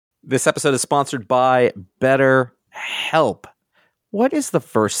This episode is sponsored by BetterHelp. What is the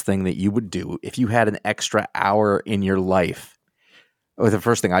first thing that you would do if you had an extra hour in your life? Well, the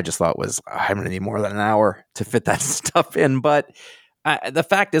first thing I just thought was, I'm going to need more than an hour to fit that stuff in. But the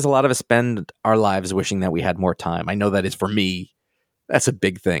fact is, a lot of us spend our lives wishing that we had more time. I know that is, for me, that's a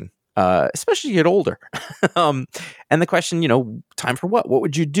big thing, especially as you get older. And the question, time for what? What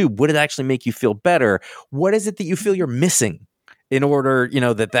would you do? Would it actually make you feel better? What is it that you feel you're missing in order,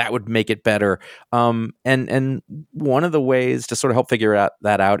 that would make it better? And one of the ways to sort of help figure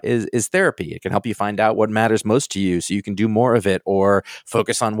that out is therapy. It can help you find out what matters most to you so you can do more of it, or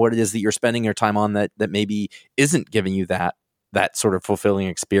focus on what it is that you're spending your time on that maybe isn't giving you that sort of fulfilling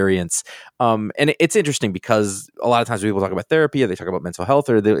experience. And it's interesting because a lot of times people talk about therapy, or they talk about mental health,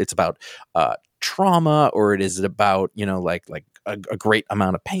 or it's about trauma, or it is about, like a great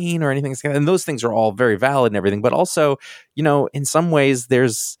amount of pain or anything. And those things are all very valid and everything. But also, in some ways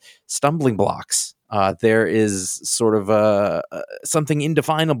there's stumbling blocks. There is sort of something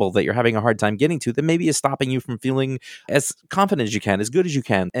indefinable that you're having a hard time getting to that maybe is stopping you from feeling as confident as you can, as good as you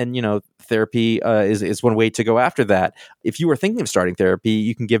can. And, therapy is one way to go after that. If you are thinking of starting therapy,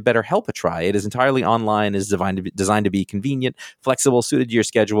 you can give BetterHelp a try. It is entirely online, is designed to be convenient, flexible, suited to your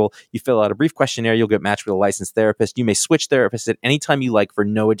schedule. You fill out a brief questionnaire, you'll get matched with a licensed therapist. You may switch therapists at any time you like for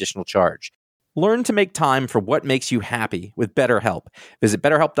no additional charge. Learn to make time for what makes you happy with BetterHelp. Visit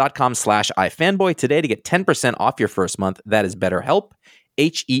BetterHelp.com/iFanboy today to get 10% off your first month. That is BetterHelp,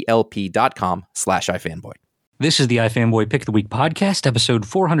 HELP.com/iFanboy. This is the iFanboy Pick of the Week podcast, episode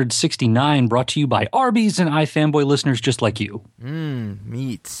 469, brought to you by Arby's and iFanboy listeners just like you.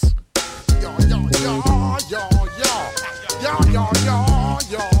 Meats.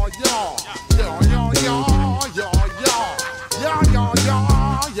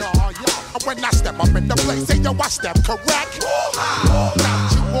 When I step up in the place, say yo, I step correct.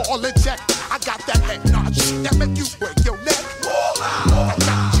 Got you all in check. I got that head nod shit that make you break your neck. I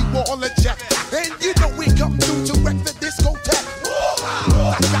got you all in check. And you know we come through to wreck the discotheque.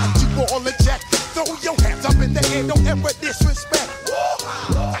 I got you all in check. Throw your hands up in the air, don't ever disrespect.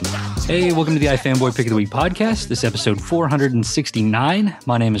 Hey, welcome to the iFanboy Pick of the Week podcast. This is episode 469.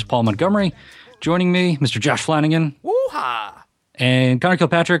 My name is Paul Montgomery. Joining me, Mr. Josh Flanagan. Woo-ha! And Conor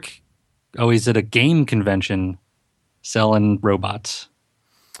Kilpatrick. Oh, he's at a game convention selling robots.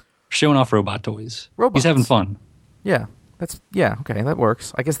 Showing off robot toys. Robots. He's having fun. Yeah. Okay, that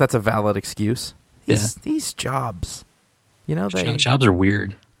works. I guess that's a valid excuse. These jobs, jobs are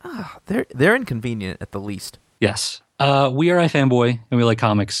weird. They're inconvenient at the least. Yes. We are iFanboy, and we like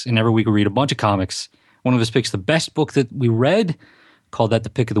comics, and every week we read a bunch of comics. One of us picks the best book that we read, call that the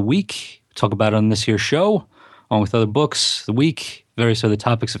Pick of the Week. We talk about it on this here show, along with other books, the week, various other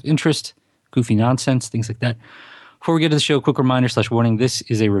topics of interest, goofy nonsense, things like that. Before we get to the show, quick reminder / warning, this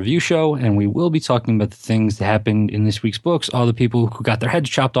is a review show, and we will be talking about the things that happened in this week's books, all the people who got their heads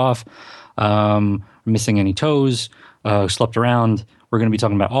chopped off, missing any toes, slept around. We're going to be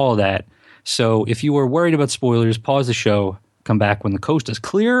talking about all of that. So if you are worried about spoilers, pause the show, come back when the coast is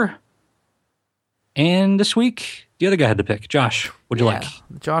clear. And this week, the other guy had to pick. Josh, what'd you like?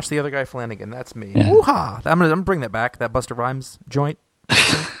 Josh, the other guy, Flanagan. That's me. Yeah. Woo-ha! I'm gonna bring that back, that Busta Rhymes joint.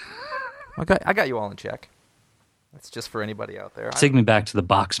 Okay, I got you all in check. That's just for anybody out there. Take me back to the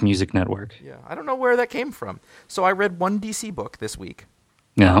Box Music Network. Yeah, I don't know where that came from. So I read one DC book this week.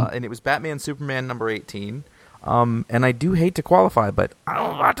 Yeah. And it was Batman Superman number 18. And I do hate to qualify, but I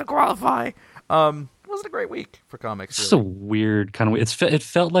don't want to qualify. It wasn't a great week for comics. It's really. A weird kind of. It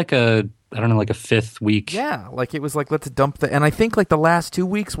felt like a fifth week. Yeah, like it was like let's dump and I think like the last 2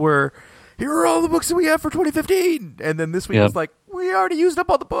 weeks were here are all the books that we have for 2015, and then this week was like we already used up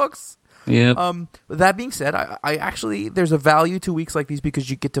all the books. Yeah. That being said, I actually there's a value to weeks like these because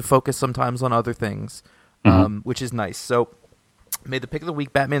you get to focus sometimes on other things, which is nice. So. Made the pick of the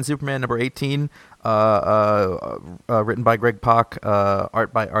week, Batman Superman number 18, written by Greg Pak,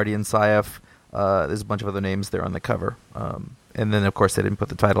 art by Arby and Saif. There's a bunch of other names there on the cover. And then, of course, they didn't put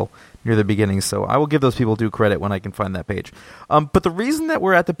the title near the beginning, so I will give those people due credit when I can find that page. But the reason that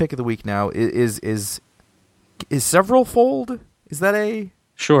we're at the pick of the week now is several fold? Is that a...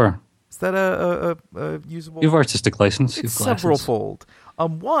 Sure. Is that a usable... You have artistic license. It's several fold.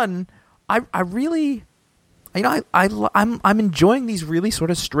 One, I really... I'm enjoying these really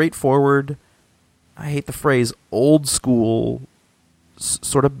sort of straightforward, I hate the phrase, old school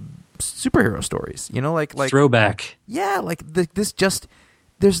sort of superhero stories. Like throwback. Yeah, like this just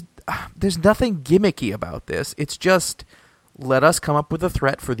there's nothing gimmicky about this. It's just let us come up with a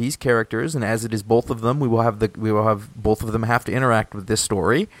threat for these characters, and as it is both of them, we will have both of them have to interact with this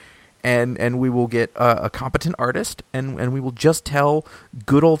story, and we will get a competent artist, and we will just tell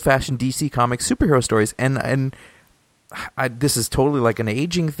good old-fashioned DC Comics superhero stories. And this is totally like an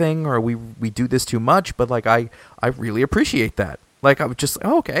aging thing, or we do this too much, but like I really appreciate that. Like I was just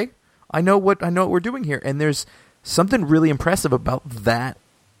okay, I know what we're doing here, and there's something really impressive about that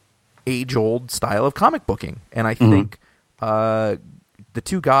age-old style of comic booking. And I think the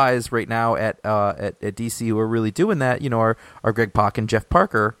two guys right now at DC who are really doing that, are Greg Pak and Jeff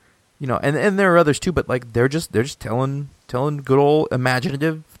Parker, and there are others too, but like they're just telling good old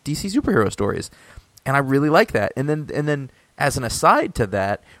imaginative DC superhero stories. And I really like that. And then as an aside to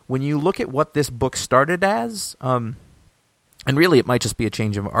that, when you look at what this book started as, and really it might just be a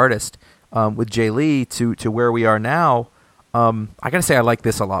change of artist with Jay Lee to where we are now, I got to say I like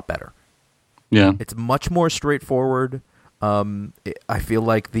this a lot better. Yeah. It's much more straightforward. I feel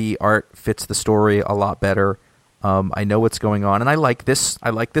like the art fits the story a lot better. I know what's going on, and I like this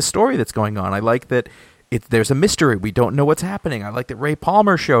story that's going on. I like that there's a mystery. We don't know what's happening. I like that Ray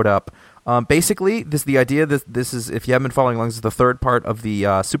Palmer showed up. Basically, the idea that this is, if you haven't been following along, this is the third part of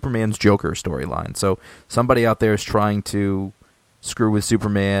the Superman's Joker storyline. So somebody out there is trying to screw with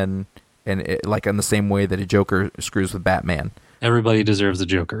Superman, and like in the same way that a Joker screws with Batman. Everybody deserves a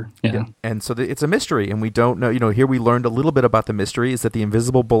Joker. Yeah. And so it's a mystery, and we don't know. Here we learned a little bit about the mystery is that the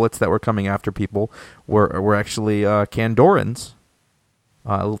invisible bullets that were coming after people were actually Kandorans,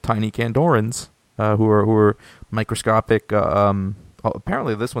 little tiny Kandorans who are microscopic.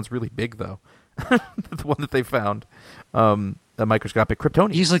 Apparently, this one's really big, though. The one that they found, a microscopic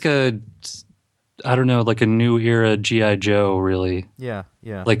Kryptonian. He's like a new era G.I. Joe, really. Yeah.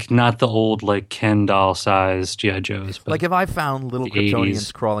 Like not the old like Ken doll size G.I. Joes. But like if I found little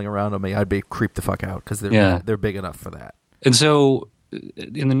Kryptonians crawling around on me, I'd be creeped the fuck out because they're big enough for that. And so,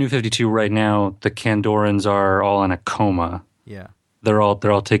 in the New 52 right now, the Kandorans are all in a coma. Yeah. They're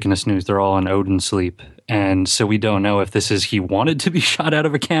all taking a snooze. They're all in Odin sleep. And so we don't know if this is he wanted to be shot out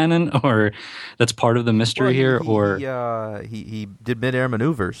of a cannon, or that's part of the mystery here, or he did midair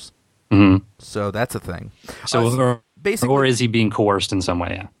maneuvers. Mm-hmm. So that's a thing. So basically, or is he being coerced in some way?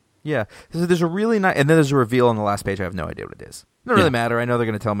 Yeah. Yeah. So there's a really nice, and then there's a reveal on the last page. I have no idea what it is. It doesn't really matter. I know they're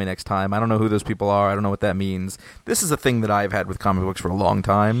going to tell me next time. I don't know who those people are. I don't know what that means. This is a thing that I've had with comic books for a long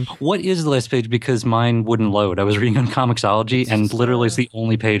time. What is the last page? Because mine wouldn't load. I was reading on Comixology, and literally it's the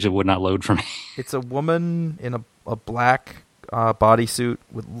only page that would not load for me. It's a woman in a black bodysuit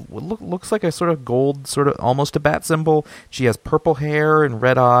with what looks like a sort of gold, sort of almost a bat symbol. She has purple hair and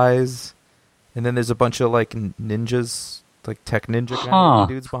red eyes. And then there's a bunch of like ninjas, like tech ninja kind of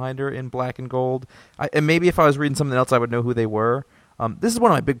dudes behind her in black and gold. And maybe if I was reading something else, I would know who they were. This is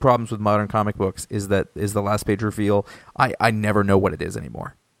one of my big problems with modern comic books is the last page reveal. I never know what it is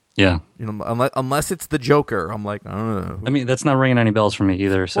anymore. Yeah. Unless it's the Joker, I'm like, I don't know. I mean, that's not ringing any bells for me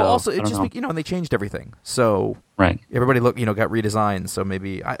either. So well, also, it just and they changed everything. So right. Everybody got redesigned. So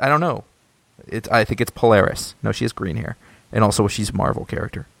maybe I don't know. I think it's Polaris. No, she has green hair, and also she's a Marvel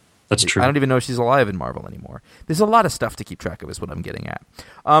character. That's true. I don't even know if she's alive in Marvel anymore. There's a lot of stuff to keep track of is what I'm getting at.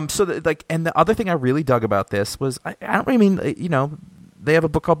 And the other thing I really dug about this was, I don't really mean, they have a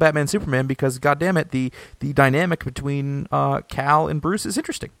book called Batman Superman because, goddammit, the dynamic between Cal and Bruce is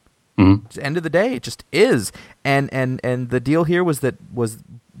interesting. Mm-hmm. At the end of the day, it just is. And the deal here was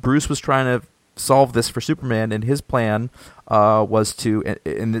Bruce was trying to solve this for Superman, and his plan was to,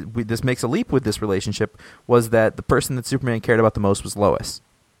 and this makes a leap with this relationship, was that the person that Superman cared about the most was Lois.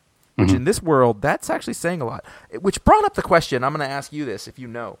 Which in this world, that's actually saying a lot. Which brought up the question. I'm going to ask you this, if you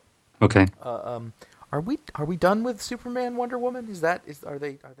know. Okay. Are we done with Superman, Wonder Woman? Are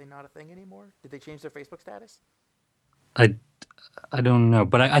they not a thing anymore? Did they change their Facebook status? I don't know,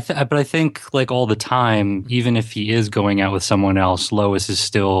 but I think like all the time, even if he is going out with someone else, Lois is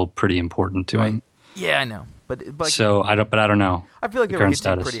still pretty important to him. Yeah, I know. But so I don't know. I feel like they were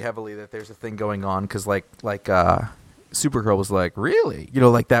hinting pretty heavily that there's a thing going on because like Supergirl was like, really?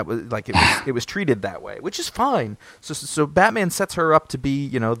 That was like it was treated that way, which is fine. So Batman sets her up to be,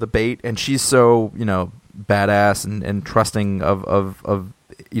 the bait, and she's so, badass and trusting of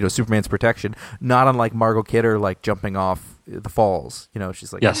Superman's protection, not unlike Margot Kidder like jumping off the falls.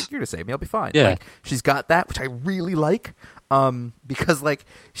 She's like, yes, you're gonna save me, I'll be fine. Yeah. Like, she's got that, which I really like. Because like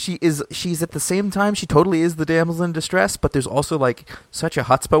she's at the same time, she totally is the damsel in distress, but there's also like such a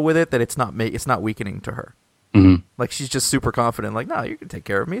chutzpah with it that it's not weakening to her. Mm-hmm. Like she's just super confident, like, no, you can take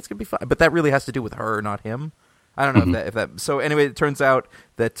care of me, it's gonna be fine. But that really has to do with her, not him. I don't know if that. So anyway, it turns out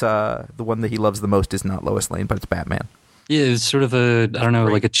that the one that he loves the most is not Lois Lane, but it's Batman. Yeah, it's sort of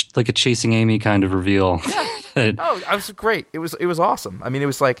like a Chasing Amy kind of reveal. Yeah. It was great. It was awesome. I mean, it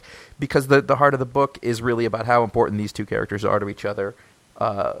was like, because the heart of the book is really about how important these two characters are to each other.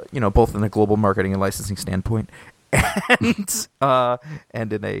 both in a global marketing and licensing standpoint, and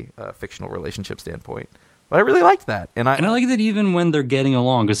in a fictional relationship standpoint. But I really liked that, and I like that even when they're getting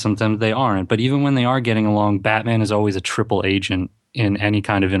along, because sometimes they aren't. But even when they are getting along, Batman is always a triple agent in any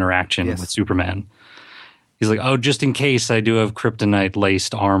kind of interaction with Superman. He's like, oh, just in case I do have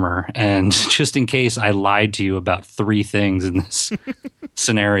kryptonite-laced armor, and just in case I lied to you about 3 things in this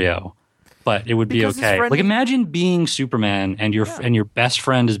scenario, but it would be okay. Like, imagine being Superman and your best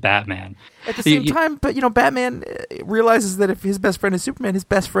friend is Batman. At the same time, but Batman realizes that if his best friend is Superman, his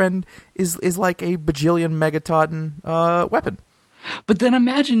best friend is like a bajillion megaton weapon. But then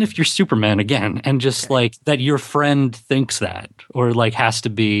imagine if you're Superman again, and just like that, your friend thinks that, or like has to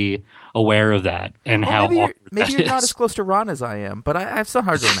be aware of that, and how awkward maybe you're not as close to Ron as I am, but I have so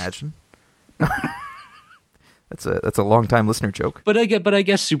hard to imagine. That's a long time listener joke. But I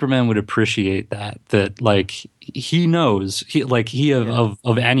guess Superman would appreciate that like he knows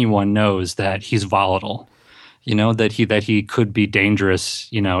of anyone knows that he's volatile. That he could be dangerous,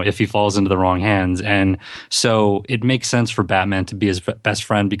 if he falls into the wrong hands. And so it makes sense for Batman to be his best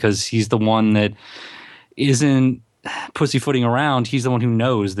friend, because he's the one that isn't pussyfooting around. He's the one who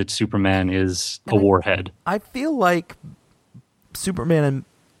knows that Superman is a warhead. I feel like Superman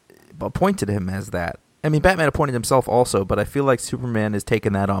appointed him as that. I mean, Batman appointed himself also, but I feel like Superman has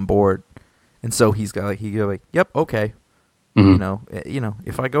taken that on board. And so he go like, yep, okay. Mm-hmm.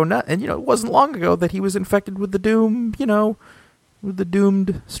 If I go nuts, and it wasn't long ago that he was infected with the Doom, with the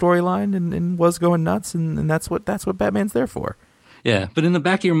doomed storyline, and was going nuts, and that's what Batman's there for. Yeah, but in the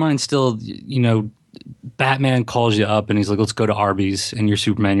back of your mind, still, Batman calls you up and he's like, "Let's go to Arby's," and you're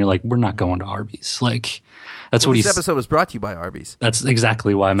Superman. You're like, "We're not going to Arby's." Like, that's what he's. This episode was brought to you by Arby's. That's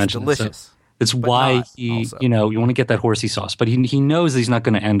exactly why I mentioned delicious. It. So it's why he, you want to get that horsey sauce, but he knows that he's not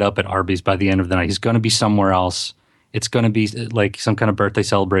going to end up at Arby's by the end of the night. He's going to be somewhere else. It's going to be like some kind of birthday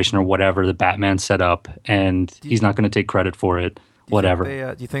celebration or whatever that Batman set up, and he's not going to take credit for it. Whatever.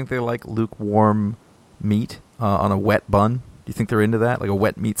 Do you think they like lukewarm meat on a wet bun? Do you think they're into that, like a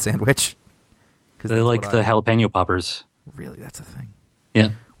wet meat sandwich? They like the jalapeno poppers. Really, that's a thing. Yeah.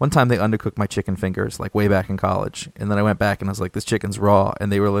 One time they undercooked my chicken fingers, like way back in college, and then I went back and I was like, "This chicken's raw,"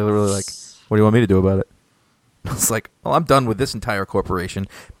 and they were literally like, "What do you want me to do about it?" I was like, well, I'm done with this entire corporation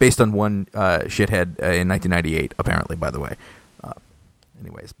based on one shithead in 1998, apparently, by the way.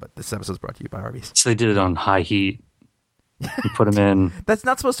 Anyways, but this episode's brought to you by Arby's. So they did it on high heat. You put them in. That's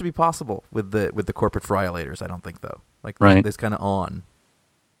not supposed to be possible with the corporate friolators, I don't think, though. Like, right. It's kind of on.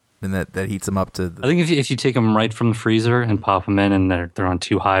 And that heats them up to... I think if you take them right from the freezer and pop them in and they're on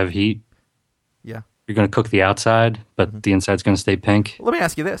too high of heat, yeah, you're going to cook the outside, but the inside's going to stay pink. Let me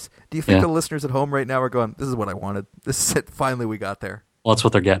ask you this. Do you think the listeners at home right now are going, this is what I wanted. This is it. Finally, we got there. Well, that's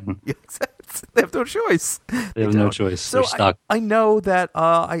what they're getting. Yeah, they have no choice. They have no choice. So they're stuck. I know that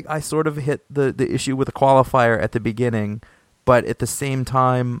I sort of hit the issue with the qualifier at the beginning, but at the same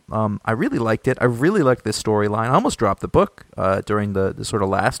time, I really liked it. I really liked this storyline. I almost dropped the book during the sort of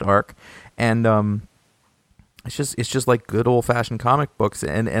last arc, and it's just like good old-fashioned comic books.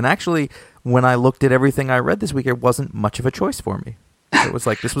 And actually, when I looked at everything I read this week, it wasn't much of a choice for me. It was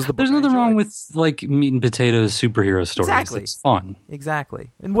like, this was the book. There's nothing wrong with like meat and potatoes superhero stories. Exactly. It's fun. Exactly.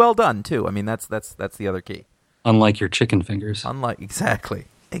 And well done too. I mean, that's the other key. Unlike your chicken fingers. Exactly.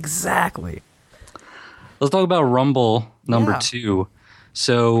 Let's talk about Rumble number 2.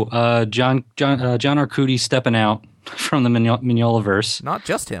 So John Arcudi stepping out from the Mignolaverse. Not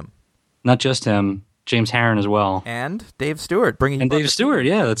just him. James Harren as well. And Dave Stewart. Dave Stewart,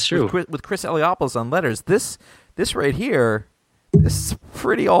 yeah, that's true. With Chris Eliopoulos on letters. This right here, this is a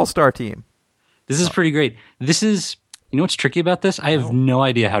pretty all-star team. This is pretty great. This is, you know what's tricky about this? I have no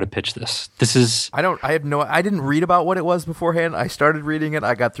idea how to pitch this. I didn't read about what it was beforehand. I started reading it.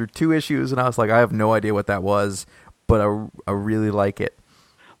 I got through 2 issues, and I was like, I have no idea what that was, but I really like it.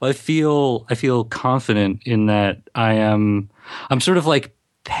 Well, I feel confident in that I'm sort of like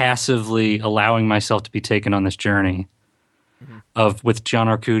passively allowing myself to be taken on this journey with John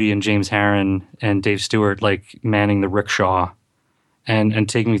Arcudi and James Harren and Dave Stewart like manning the rickshaw and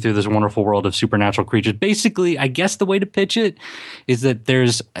taking me through this wonderful world of supernatural creatures. Basically, I guess the way to pitch it is that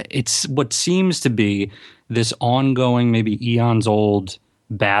it's what seems to be this ongoing, maybe eons old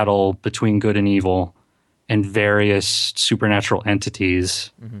battle between good and evil and various supernatural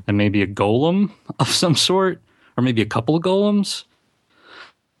entities, and maybe a golem of some sort, or maybe a couple of golems.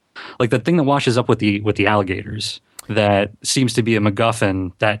 Like that thing that washes up with the alligators that seems to be a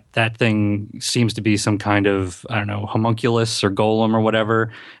MacGuffin. That thing seems to be some kind of, I don't know, homunculus or golem or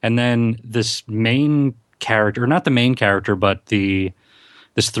whatever. And then this main character, not the main character, but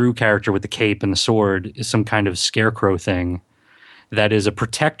this through character with the cape and the sword is some kind of scarecrow thing that is a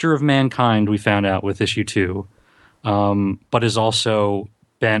protector of mankind, we found out with issue 2, but is also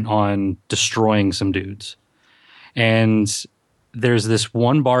bent on destroying some dudes. And there's this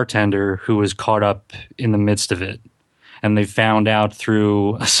one bartender who is caught up in the midst of it. And they found out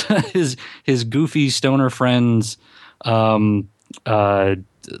through his goofy stoner friend's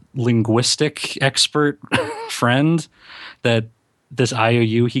linguistic expert friend that this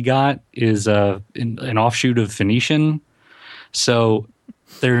IOU he got is an offshoot of Phoenician. So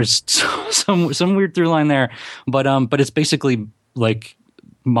there's some weird through line there, but it's basically like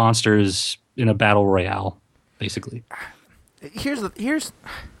monsters in a battle royale, basically. Here's the thing.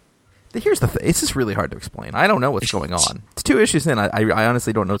 It's just really hard to explain. I don't know what's going on. It's 2 issues in. I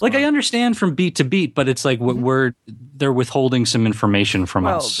honestly don't know. Like, I understand from beat to beat, but it's like they're withholding some information from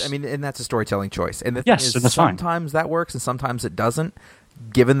us. Well, I mean, and that's a storytelling choice. And the thing is, and that's fine. Sometimes that works, and sometimes it doesn't.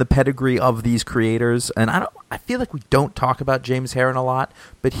 Given the pedigree of these creators, and I feel like we don't talk about James Herron a lot,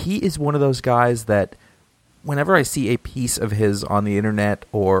 but he is one of those guys that whenever I see a piece of his on the internet,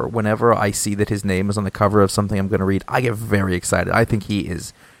 or whenever I see that his name is on the cover of something I'm going to read, I get very excited. I think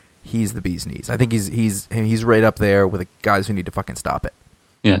he's the bee's knees. I think he's right up there with the guys who need to fucking stop it.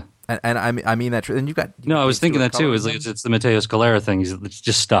 Yeah, and I mean that. And you got I was thinking that too. It's the Mateo Scalera thing.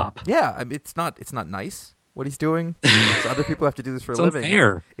 Just stop. Yeah, I mean, it's not nice what he's doing. Other people have to do this for a living.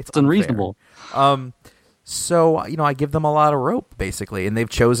 Unfair. It's unreasonable. So I give them a lot of rope basically, and they've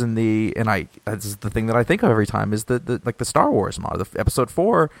chosen that's the thing that I think of every time is the Star Wars model. The episode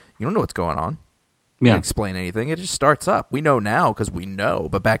 4, you don't know what's going on. You can't explain anything. It just starts up. We know now because we know,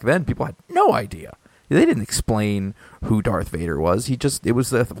 but back then people had no idea. They didn't explain who Darth Vader was. It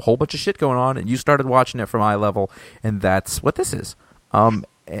was a whole bunch of shit going on, and you started watching it from eye level, and that's what this is. And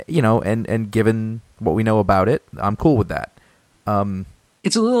given what we know about it, I'm cool with that.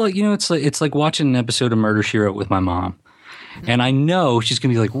 It's a little, it's like watching an episode of Murder, She Wrote with my mom. And I know she's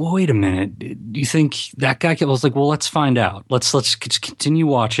going to be like, well, wait a minute. Do you think that guy I was like, well, let's find out. Let's continue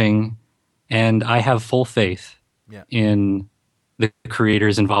watching. And I have full faith in the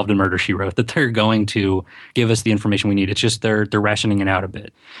creators involved in Murder, She Wrote, that they're going to give us the information we need. It's just they're rationing it out a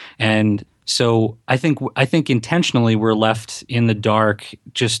bit. And so I think intentionally we're left in the dark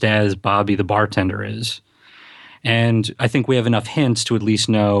just as Bobby the bartender is. And I think we have enough hints to at least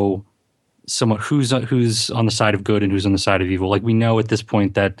know somewhat who's on the side of good and who's on the side of evil. Like, we know at this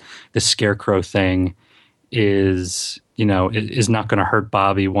point that the scarecrow thing is not going to hurt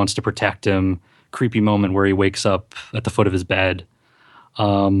Bobby, wants to protect him. Creepy moment where he wakes up at the foot of his bed.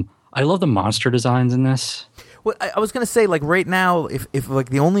 I love the monster designs in this. Well, I was going to say, like, right now, if like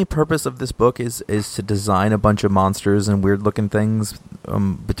the only purpose of this book is to design a bunch of monsters and weird looking things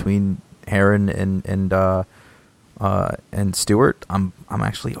between Herron and Stewart, I'm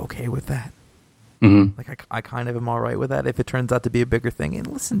actually okay with that. Mm-hmm. Like, I kind of am all right with that if it turns out to be a bigger thing. And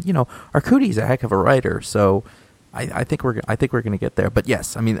listen, Arcudie's a heck of a writer, so I think we're going to get there. But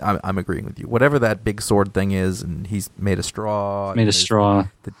yes, I mean, I'm agreeing with you. Whatever that big sword thing is, and he's made of straw.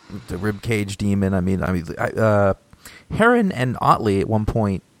 The rib cage demon. I mean, Herron and Otley at one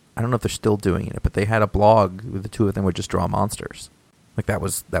point, I don't know if they're still doing it, but they had a blog where the two of them would just draw monsters. Like, that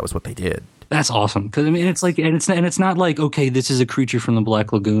was what they did. That's awesome, because I mean, it's like, and it's not like, okay, this is a creature from the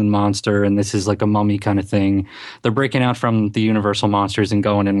Black Lagoon monster, and this is like a mummy kind of thing. They're breaking out from the Universal monsters and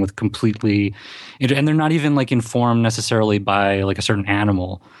going in with completely, and they're not even like informed necessarily by like a certain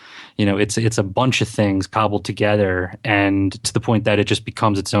animal. It's a bunch of things cobbled together, and to the point that it just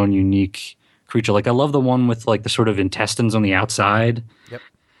becomes its own unique creature. Like, I love the one with like the sort of intestines on the outside. Yep.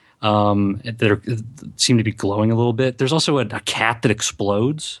 That seem to be glowing a little bit. There's also a cat that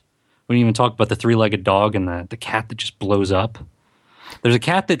explodes. We didn't even talk about the 3-legged dog and the cat that just blows up. There's a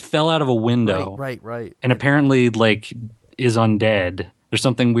cat that fell out of a window. Right. And apparently, like, is undead. There's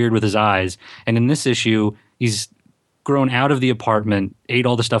something weird with his eyes. And in this issue, he's grown out of the apartment, ate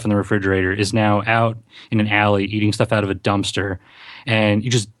all the stuff in the refrigerator, is now out in an alley eating stuff out of a dumpster. And he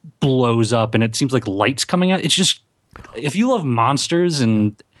just blows up, and it seems like light's coming out. It's just, if you love monsters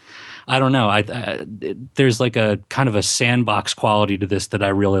and I don't know. There's like a kind of a sandbox quality to this that I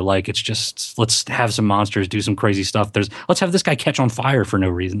really like. It's just, let's have some monsters do some crazy stuff. Let's have this guy catch on fire for no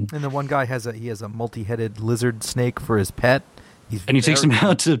reason. And the one guy has a multi-headed lizard snake for his pet. He takes him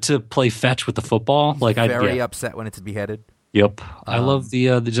out to play fetch with the football. He's very upset when it's beheaded. Yep. I love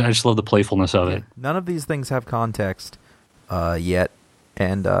I just love the playfulness of it. None of these things have context yet,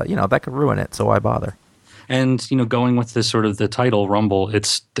 and that could ruin it. So why bother? And, going with this sort of the title, Rumble,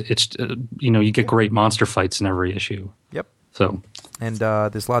 it's you get great monster fights in every issue. Yep. So. And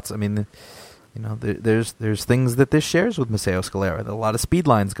there's lots, I mean, there's things that this shares with Mateo Scalera. There's a lot of speed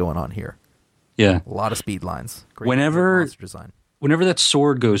lines going on here. Yeah. A lot of speed lines. Great Whenever monster design. whenever that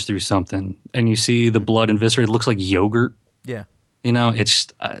sword goes through something and you see the blood and viscera, it looks like yogurt. Yeah. You know, it's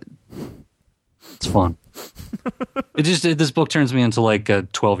fun. This book turns me into like a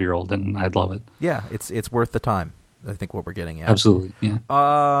 12-year-old, and I'd love it. Yeah, it's worth the time. I think what we're getting at. Absolutely.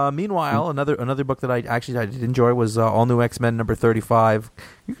 Yeah. Meanwhile, another book that I did enjoy was All New X-Men number 35.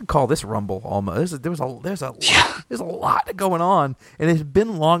 You could call this Rumble almost. There's a lot going on, and it's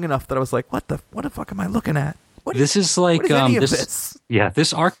been long enough that I was like, what the fuck am I looking at? This is like this? Yeah,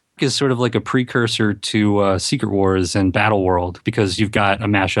 this arc is sort of like a precursor to Secret Wars and Battle World, because you've got a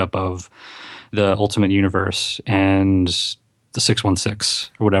mashup of the Ultimate Universe and the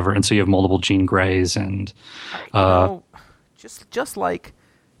 616 or whatever, and so you have multiple Jean Greys and just like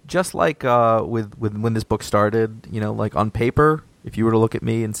with when this book started, you know, like on paper, if you were to look at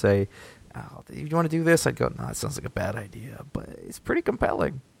me and say, "Oh, do you want to do this?" I'd go, "No, it sounds like a bad idea," but it's pretty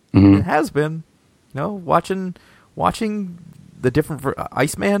compelling. Mm-hmm. It has been, you know, watching the different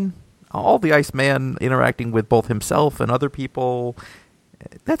Iceman, all the Iceman interacting with both himself and other people.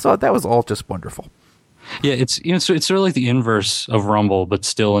 That was all just wonderful. Yeah, it's sort of like the inverse of Rumble, but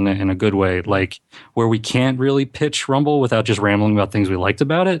still in a good way. Like where we can't really pitch Rumble without just rambling about things we liked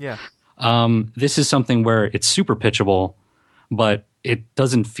about it. Yeah. This is something where it's super pitchable, but it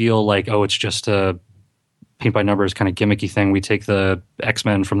doesn't feel like, oh, it's just a paint by numbers kind of gimmicky thing. We take the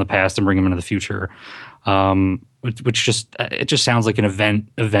X-Men from the past and bring them into the future, which just sounds like an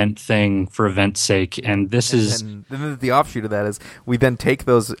event thing for event's sake. And then the offshoot of that is we then take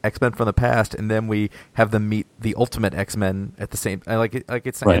those X-Men from the past and then we have them meet the Ultimate X-Men at the same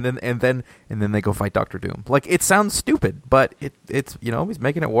it's right. and then they go fight Doctor Doom. Like, it sounds stupid, but it's, you know, he's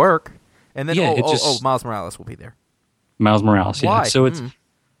making it work. And then Miles Morales will be there. Miles Morales, yeah. Why? So it's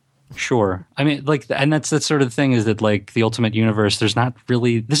sure. I mean, like, and that's that sort of thing, is that like the Ultimate Universe, there's not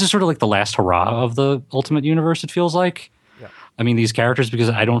really, this is sort of like the last hurrah of the Ultimate Universe, it feels like. Yeah. I mean, these characters, because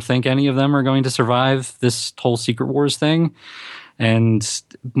I don't think any of them are going to survive this whole Secret Wars thing. And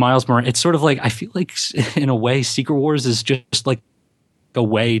Miles Morales, it's sort of like, I feel like in a way, Secret Wars is just like a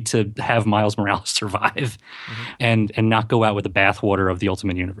way to have Miles Morales survive and not go out with the bathwater of the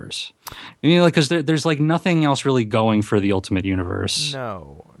Ultimate Universe. You know, like, because there's like nothing else really going for the Ultimate Universe.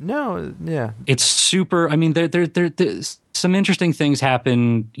 No, yeah. It's super. I mean, there's some interesting things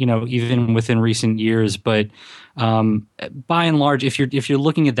happen, you know, even within recent years. But by and large, if you're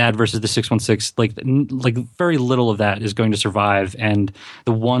looking at that versus the 616, like very little of that is going to survive. And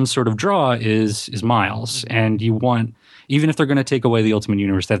the one sort of draw is Miles, and you want. Even if they're going to take away the Ultimate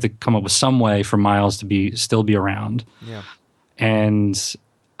Universe, they have to come up with some way for Miles to still be around. Yeah, and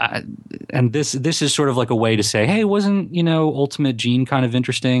this is sort of like a way to say, hey, wasn't, you know, Ultimate Jean kind of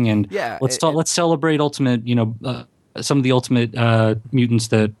interesting? And let's celebrate Ultimate, you know, some of the Ultimate mutants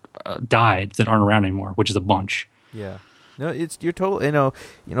that died that aren't around anymore, which is a bunch. Yeah, no, you're totally, you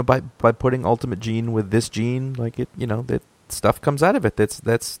know, by putting Ultimate Jean with this Jean, like, it, you know, that stuff comes out of it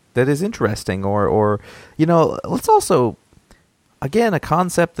that is interesting, or you know, let's also, again, a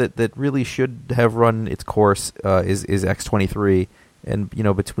concept that really should have run its course is X-23, and, you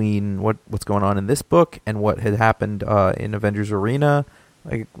know, between what's going on in this book and what had happened in Avengers Arena,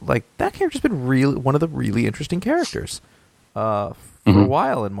 like that character's been really one of the really interesting characters for a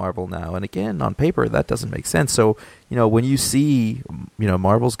while in Marvel now. And again, on paper, that doesn't make sense. So, you know, when you see, you know,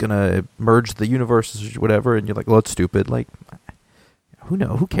 Marvel's gonna merge the universes or whatever, and you're like, well, it's stupid. Like, who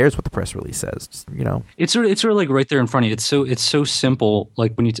knows? Who cares what the press release says? Just, you know, it's sort of like right there in front of you. It's so simple.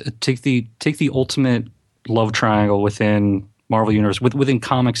 Like when you take the ultimate love triangle within Marvel Universe, within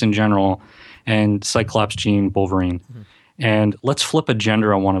comics in general, and Cyclops, Jean, Wolverine, and let's flip a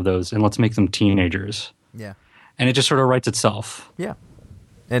gender on one of those and let's make them teenagers. Yeah. And it just sort of writes itself. Yeah.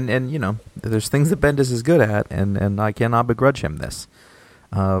 And you know, there's things that Bendis is good at, and I cannot begrudge him this.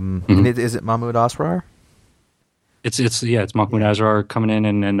 Is it Mahmoud Asrar? It's Mahmoud Asrar coming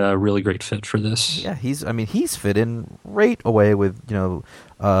in and a really great fit for this. Yeah, he's fit in right away with, you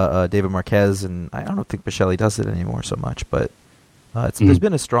know, David Marquez, and I don't think Michelli does it anymore so much, but there's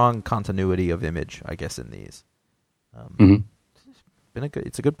been a strong continuity of image, I guess, in these.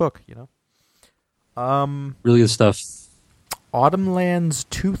 It's a good book, you know. Really good stuff. Autumnland's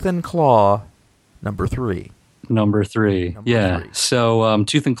Tooth and Claw, number 3. Number three. So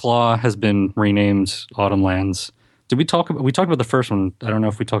Tooth and Claw has been renamed Autumnlands. Did we talked about the first one? I don't know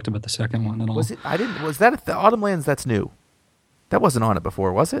if we talked about the second one at all. Was it? I didn't. Was that the Autumnlands? That's new. That wasn't on it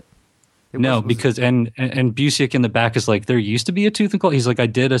before, was it? Because Busiek in the back is like, there used to be a Tooth and Claw. He's like, I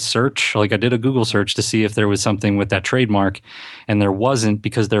did a search, like I did a Google search to see if there was something with that trademark, and there wasn't,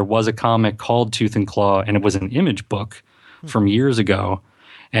 because there was a comic called Tooth and Claw, and it was an Image book from years ago,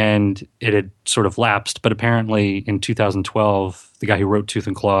 and it had sort of lapsed. But apparently in 2012, the guy who wrote Tooth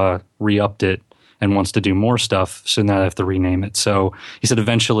and Claw re-upped it and wants to do more stuff. So now they have to rename it. So he said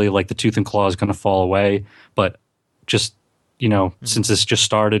eventually, like, the Tooth and Claw is going to fall away. But just, since this just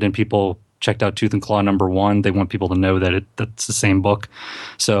started and people checked out Tooth and Claw #1, they want people to know that that's the same book.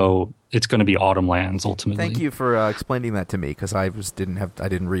 So it's going to be Autumn Lands ultimately. Thank you for explaining that to me, because I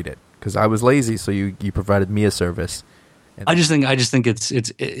didn't read it because I was lazy. So you provided me a service. I just think it's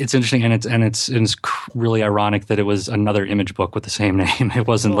interesting, and it's really ironic that it was another Image book with the same name. It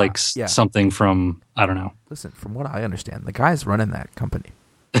wasn't something from, I don't know. Listen, from what I understand, the guys running that company,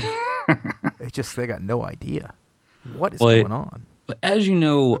 they got no idea what is going on. But as you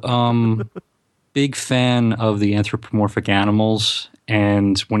know, big fan of the anthropomorphic animals,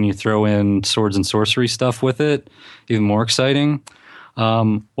 and when you throw in swords and sorcery stuff with it, even more exciting.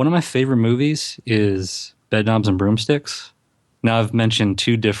 One of my favorite movies is Bedknobs and Broomsticks. Now, I've mentioned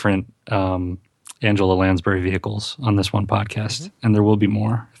 2 different Angela Lansbury vehicles on this one podcast, and there will be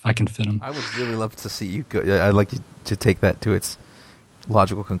more if I can fit them. I would really love to see you go. I'd like you to take that to its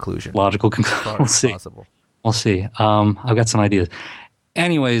logical conclusion. We'll see. Possible. We'll see. I've got some ideas.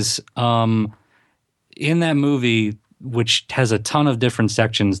 Anyways, in that movie, which has a ton of different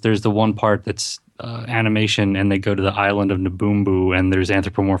sections, there's the one part that's animation, and they go to the island of Naboombu, and there's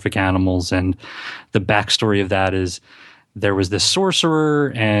anthropomorphic animals, and the backstory of that is there was this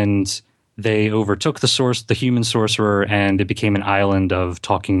sorcerer, and they overtook the human sorcerer, and it became an island of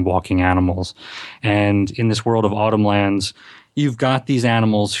talking, walking animals. And in this world of Autumn Lands, you've got these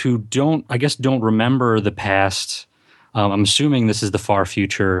animals who don't remember the past. I'm assuming this is the far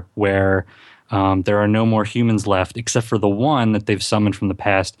future where there are no more humans left except for the one that they've summoned from the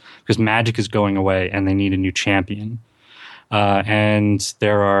past, because magic is going away and they need a new champion. And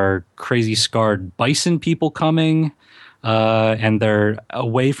there are crazy scarred bison people coming, and they're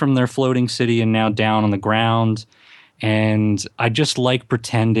away from their floating city and now down on the ground. And I just like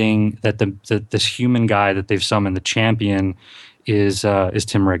pretending that this human guy that they've summoned, the champion, is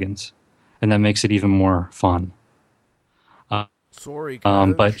Tim Riggins, and that makes it even more fun. Sorry,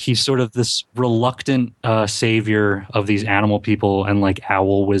 guys. But he's sort of this reluctant savior of these animal people and like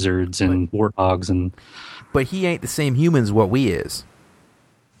owl wizards and warthogs, but he ain't the same humans what we is.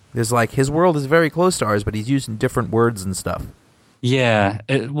 There's like, his world is very close to ours, but he's using different words and stuff. Yeah.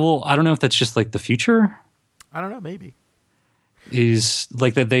 Well, I don't know if that's just like the future. I don't know, maybe. Is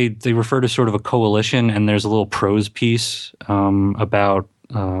like that they refer to sort of a coalition, and there's a little prose piece about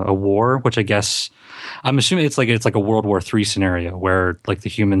a war, which I guess I'm assuming it's like a World War III scenario where like the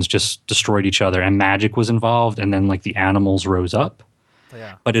humans just destroyed each other and magic was involved, and then like the animals rose up.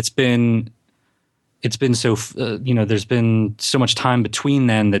 Yeah. But it's been so there's been so much time between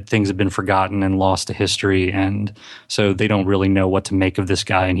then that things have been forgotten and lost to history, and so they don't really know what to make of this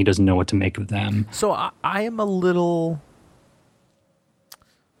guy, and he doesn't know what to make of them. So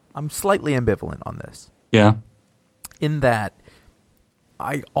I'm slightly ambivalent on this. Yeah. In that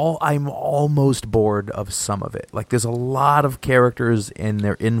I'm almost bored of some of it. Like, there's a lot of characters and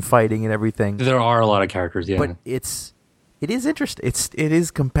they're infighting and everything. There are a lot of characters, yeah. But it is interesting. It is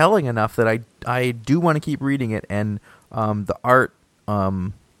compelling enough that I do want to keep reading it, and the art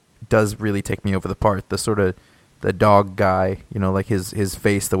does really take me over the part. The sort of the dog guy, like his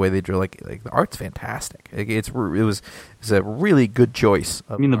face, the way they drew, like the art's fantastic. It's a really good choice.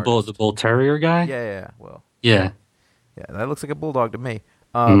 You mean the bull terrier guy? Yeah. Well. Yeah. Yeah, that looks like a bulldog to me.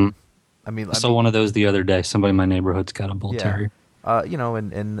 I saw one of those the other day. Somebody in my neighborhood's got a bull terrier.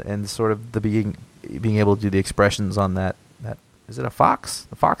 And sort of the being able to do the expressions on that. Is it a fox?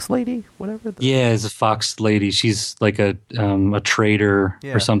 The fox lady? Whatever. Yeah, it's a fox lady. She's like a trader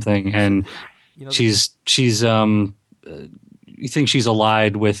or something, and she's you think she's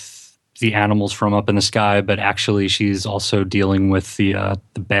allied with the animals from up in the sky, but actually she's also dealing with the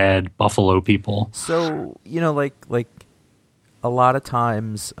bad buffalo people. So like a lot of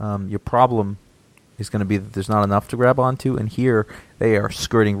times your problem is going to be that there's not enough to grab onto, and here they are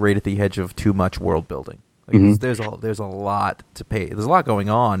skirting right at the edge of too much world building. Like, there's a lot to pay. There's a lot going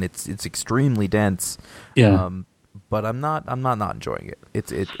on. It's extremely dense. Yeah. But I'm not enjoying it.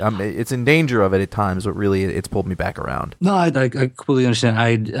 It's in danger of it at times, but really it's pulled me back around. No, I completely understand.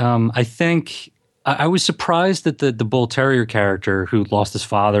 I think I was surprised that the bull terrier character who lost his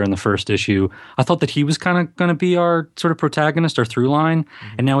father in the first issue, I thought that he was kind of going to be our sort of protagonist, our through line,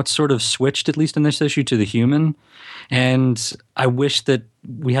 and now it's sort of switched, at least in this issue, to the human. And I wish that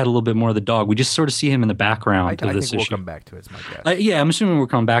we had a little bit more of the dog. We just sort of see him in the background of this issue. I think we'll come back to it, is my guess. Yeah, I'm assuming we're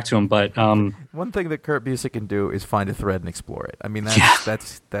coming back to him, but one thing that Kurt Busiek can do is find a thread and explore it. I mean,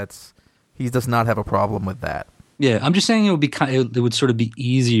 that's he does not have a problem with that. Yeah, I'm just saying it would be it would sort of be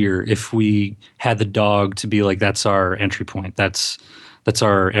easier if we had the dog to be like, that's our entry point. That's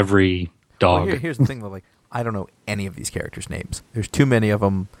our every dog. Well, here's the thing though, like I don't know any of these characters' names. There's too many of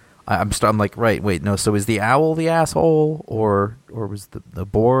them. I'm like, right, wait, no. So is the owl the asshole, or was the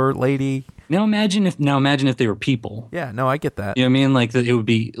boar lady? Now imagine if they were people. Yeah, no, I get that. You know what I mean? Like it would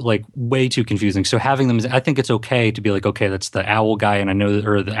be like way too confusing. So having them, I think it's okay to be like, okay, that's the owl guy, and I know that,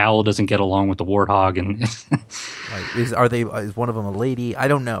 or the owl doesn't get along with the warthog, and right. Is one of them a lady? I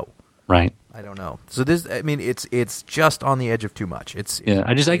don't know. Right. I don't know. So this, I mean, it's just on the edge of too much. But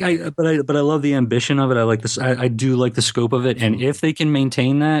I love the ambition of it. I like this. I do like the scope of it, and if they can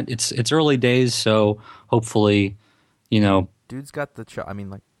maintain that, it's early days, so hopefully, dude's got the I mean,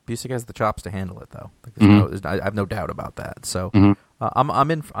 like Busick has the chops to handle it, though. Like, I have no doubt about that. So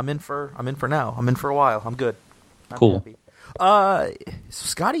I'm in for now. I'm in for a while. I'm good. I'm cool. Happy.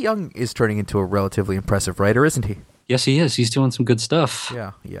 Scotty Young is turning into a relatively impressive writer, isn't he? Yes, he is. He's doing some good stuff.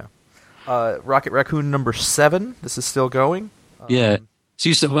 Yeah. Rocket Raccoon number 7. This is still going. Yeah. So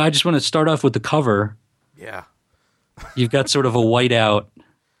I just want to start off with the cover. Yeah. You've got sort of a whiteout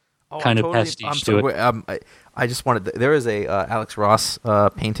kind of pastiche to it. I just wanted. There is a Alex Ross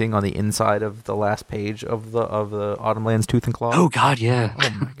painting on the inside of the last page of the Autumn Lands Tooth and Claw. Oh God, yeah. Oh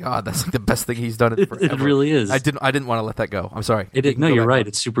my God, that's like the best thing he's done in forever. It really is. I didn't want to let that go. I'm sorry. No, you're right.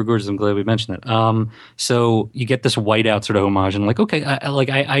 It's super gorgeous. I'm glad we mentioned it. So you get this whiteout sort of homage, and like, okay,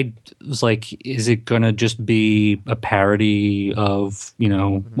 I was like, is it gonna just be a parody of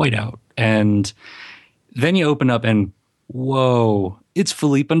whiteout? And then you open up and whoa, it's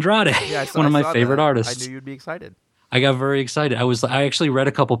Felipe Andrade, one of my favorite artists. I knew you'd be excited. I got very excited. I actually read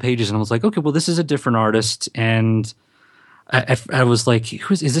a couple pages and I was like, okay, well, this is a different artist. And I was like,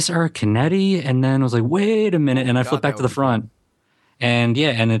 is this Eric Canetti? And then I was like, wait a minute. And I flipped back to the front. And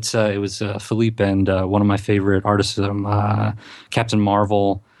yeah, and it was Felipe and one of my favorite artists, Captain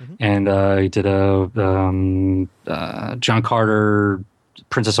Marvel. And he did a John Carter,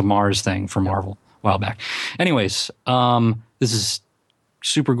 Princess of Mars thing for Marvel a while back. Anyways, this is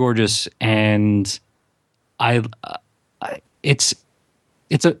super gorgeous, and it's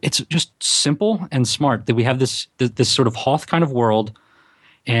just simple and smart that we have this sort of Hoth kind of world,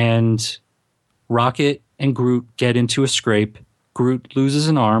 and Rocket and Groot get into a scrape. Groot loses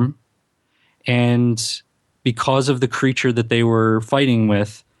an arm, and because of the creature that they were fighting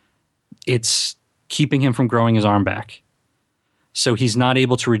with, it's keeping him from growing his arm back. So he's not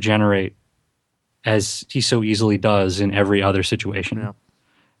able to regenerate as he so easily does in every other situation. Yeah.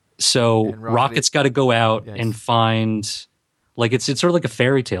 So Rocket's got to go out and find, like it's sort of like a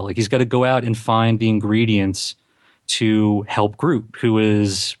fairy tale. Like he's got to go out and find the ingredients to help Groot, who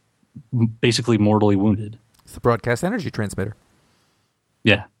is basically mortally wounded. It's the broadcast energy transmitter.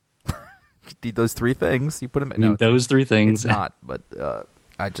 Yeah. You need those 3 things. You put them. No, those 3 things. It's not, but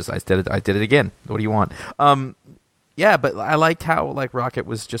I did it again. What do you want? Yeah, but I liked how like Rocket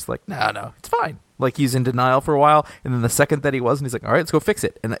was just like, no, it's fine. Like he's in denial for a while, and then the second that he wasn't, he's like, all right, let's go fix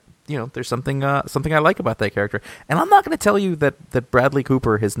it. And there's something I like about that character. And I'm not going to tell you that Bradley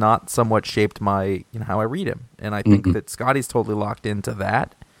Cooper has not somewhat shaped my how I read him. And I think that Scotty's totally locked into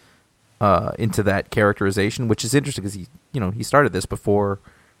that characterization, which is interesting because he started this before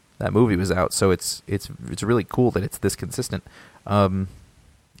that movie was out, so it's really cool that it's this consistent.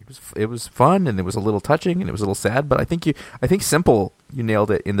 It was fun, and it was a little touching, and it was a little sad, but I think simple, you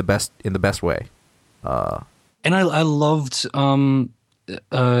nailed it in the best way. And I loved the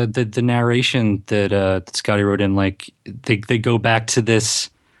narration that Scotty wrote in. Like they go back to this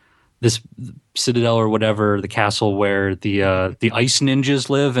citadel or whatever, the castle where the ice ninjas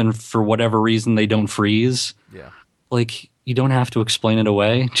live, and for whatever reason they don't freeze. Yeah, like you don't have to explain it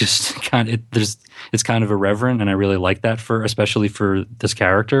away. Just it's kind of irreverent, and I really like that especially for this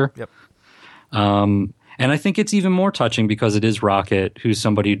character. Yep. And I think it's even more touching because it is Rocket, who's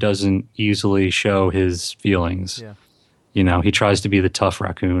somebody who doesn't easily show his feelings. Yeah. He tries to be the tough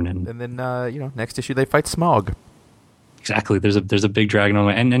raccoon, and then next issue they fight Smaug. Exactly. There's a big dragon on the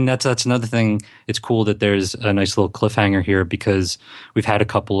way. And that's another thing. It's cool that there's a nice little cliffhanger here because we've had a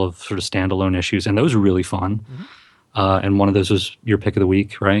couple of sort of standalone issues, and those were really fun. Mm-hmm. And one of those was your pick of the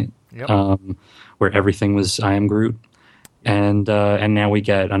week, right? Yep. Where everything was I Am Groot. And now we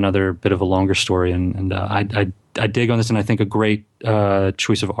get another bit of a longer story, and I dig on this, and I think a great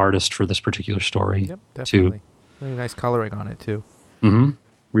choice of artist for this particular story. Yep, definitely. Too. Really nice coloring on it too. Mm-hmm.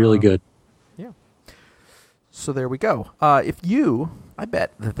 Really good. Yeah. So there we go. I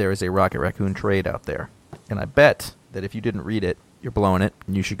bet that there is a Rocket Raccoon trade out there, and I bet that if you didn't read it, you're blowing it,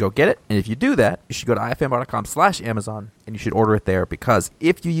 and you should go get it. And if you do that, you should go to ifanboy.com/Amazon, and you should order it there, because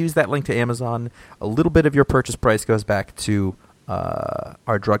if you use that link to Amazon, a little bit of your purchase price goes back to our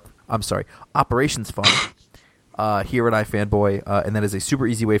operations fund here at iFanboy, and that is a super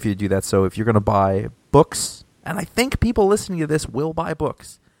easy way for you to do that. So if you're going to buy books, and I think people listening to this will buy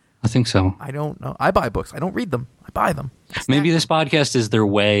books. I think so. I don't know. I buy books. I don't read them. I buy them. Maybe this podcast is their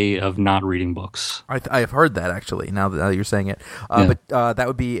way of not reading books. I have heard that, actually, now that you're saying it. But that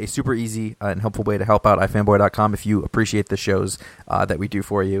would be a super easy and helpful way to help out iFanboy.com if you appreciate the shows that we do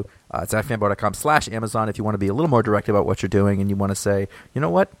for you. It's iFanboy.com/Amazon if you want to be a little more direct about what you're doing and you want to say, you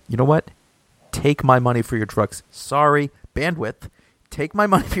know what? Take my money for your drugs. Sorry, bandwidth. Take my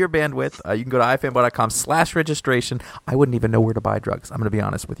money for your bandwidth. You can go to ifanboy.com/registration. I wouldn't even know where to buy drugs. I'm going to be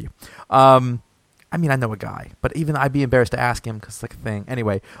honest with you. I know a guy, but even I'd be embarrassed to ask him because it's like a thing.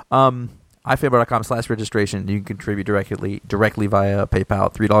 Anyway, ifanboy.com/registration. You can contribute directly via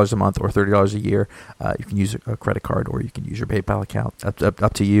PayPal, $3 a month or $30 a year. You can use a credit card or you can use your PayPal account.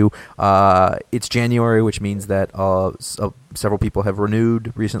 Up to you. It's January, which means that several people have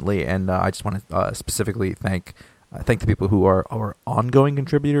renewed recently, and I just want to specifically thank the people who are ongoing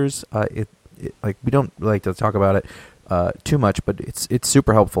contributors. We don't like to talk about it too much, but it's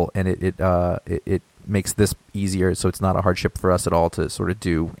super helpful, and it makes this easier, so it's not a hardship for us at all to sort of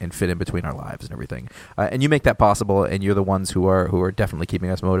do and fit in between our lives and everything. And you make that possible, and you're the ones who are definitely keeping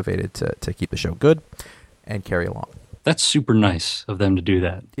us motivated to keep the show good and carry along. That's super nice of them to do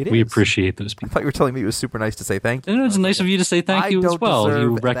that. We appreciate those people. I thought you were telling me it was super nice to say thank you. And it's nice of you to say thank you as well.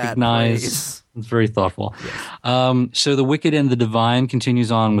 You recognize it's very thoughtful. Yes. So The Wicked and the Divine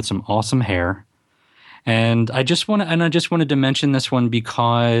continues on with some awesome hair. And I just wanted to mention this one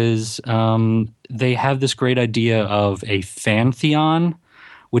because they have this great idea of a fantheon,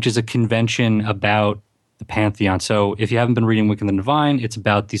 which is a convention about the pantheon. So if you haven't been reading Wicked and the Divine, it's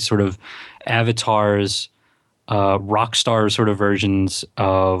about these sort of avatars, rock star sort of versions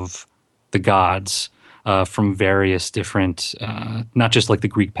of the gods from various different, not just like the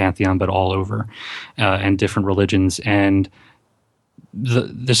Greek pantheon, but all over, and different religions. And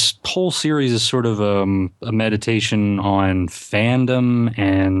this whole series is sort of a meditation on fandom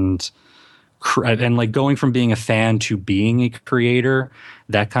and like going from being a fan to being a creator,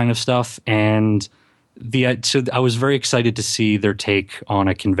 that kind of stuff. And so I was very excited to see their take on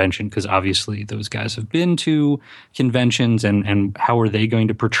a convention, because obviously those guys have been to conventions, and how are they going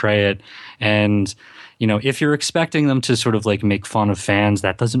to portray it? And if you're expecting them to sort of like make fun of fans,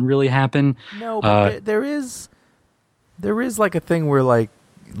 that doesn't really happen. No, but there is like a thing where like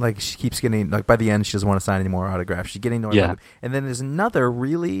she keeps getting, like, by the end she doesn't want to sign any more autographs. She's getting no autographs. And then there's another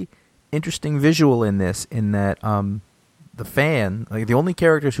really interesting visual in this, in that the fan, like, the only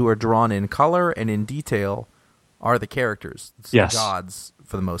characters who are drawn in color and in detail are the characters. It's the gods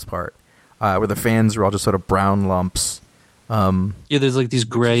for the most part, where the fans are all just sort of brown lumps. There's like these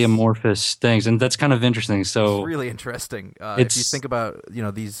gray amorphous things, and that's kind of interesting. So it's really interesting. If you think about,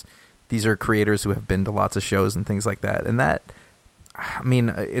 these are creators who have been to lots of shows and things like that, and that, I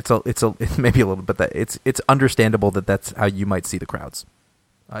mean, it's maybe a little bit that it's understandable that that's how you might see the crowds,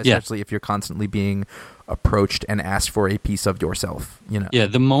 especially if you're constantly being approached and asked for a piece of yourself. Yeah,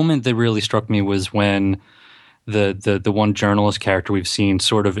 the moment that really struck me was when the one journalist character we've seen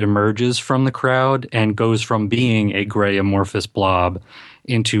sort of emerges from the crowd and goes from being a gray amorphous blob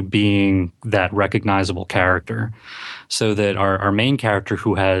into being that recognizable character. So that our main character,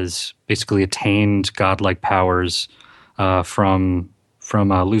 who has basically attained godlike powers from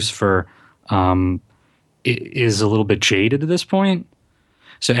Lucifer, is a little bit jaded at this point.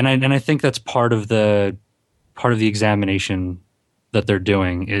 So, and I think that's part of the examination that they're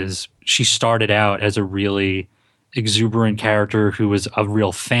doing. Is she started out as a really exuberant character who was a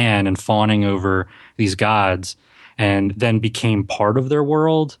real fan and fawning over these gods, and then became part of their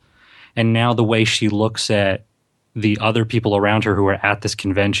world. And now the way she looks at the other people around her who are at this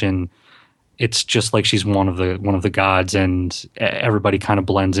convention, it's just like she's one of the gods, and everybody kind of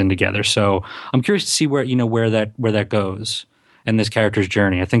blends in together. So I'm curious to see where that goes in this character's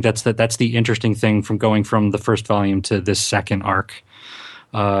journey. I think that's the interesting thing from going from the first volume to this second arc.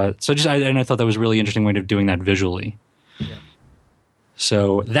 I thought that was a really interesting way of doing that visually. Yeah.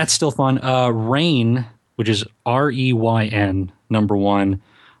 So that's still fun. Rain, which is REYN, #1,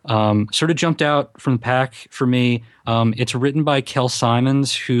 sort of jumped out from the pack for me. It's written by Kel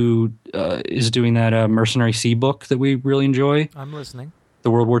Simons, who is doing that Mercenary Sea book that we really enjoy. I'm listening. The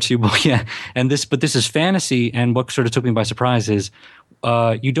World War II book, yeah. But this is fantasy, and what sort of took me by surprise is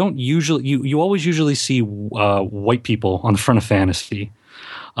you always usually see white people on the front of fantasy.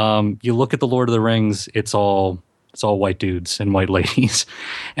 You look at the Lord of the Rings, it's all It's all white dudes and white ladies,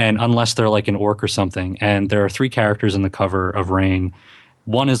 and unless they're like an orc or something. And there are 3 characters in the cover of Rain.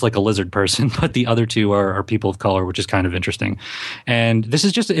 One is like a lizard person, but the other 2 are people of color, which is kind of interesting. And this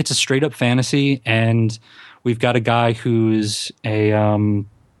is it's a straight up fantasy, and we've got a guy who's who's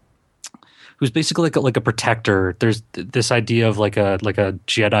basically like a protector. There's this idea of like a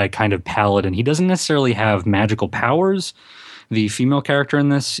Jedi kind of paladin. He doesn't necessarily have magical powers. The female character in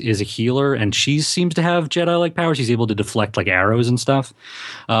this is a healer, and she seems to have Jedi-like powers. She's able to deflect like arrows and stuff.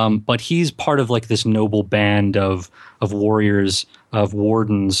 But he's part of like this noble band of warriors, of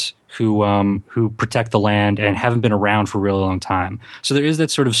wardens who protect the land and haven't been around for a really long time. So there is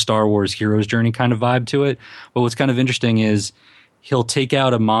that sort of Star Wars hero's journey kind of vibe to it. But what's kind of interesting is he'll take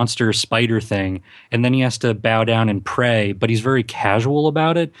out a monster spider thing, and then he has to bow down and pray, but he's very casual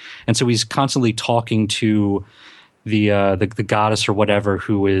about it. And so he's constantly talking to the goddess or whatever,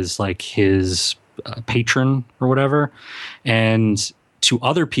 who is like his patron or whatever, and to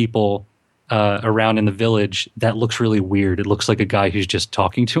other people around in the village, that looks really weird. It looks like a guy who's just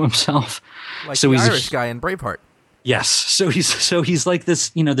talking to himself. Like so the he's Irish guy in Braveheart. Yes. So he's like this,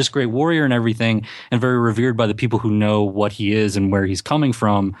 this great warrior and everything, and very revered by the people who know what he is and where he's coming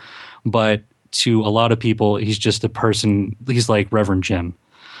from. But to a lot of people, he's just a person. He's like Reverend Jim.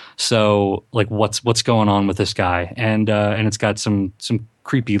 So like, what's going on with this guy? And it's got some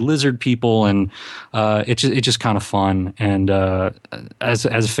creepy lizard people, and it's just kind of fun. And as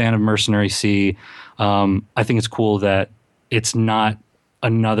a fan of Mercenary Sea, I think it's cool that it's not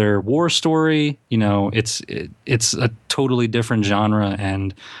another war story. It's a totally different genre,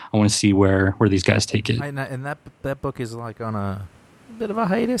 and I want to see where these guys take it. And that book is like on a bit of a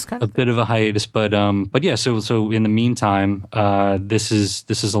hiatus, kind of. A bit of a hiatus, but yeah. So in the meantime, this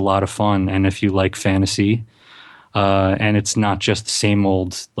is a lot of fun, and if you like fantasy, and it's not just the same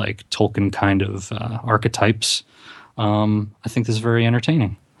old like Tolkien kind of archetypes, I think this is very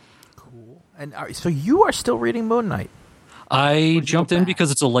entertaining. Cool. And so you are still reading Moon Knight? I jumped in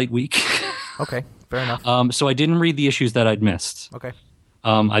because it's a light week. Okay, fair enough. So I didn't read the issues that I'd missed. Okay.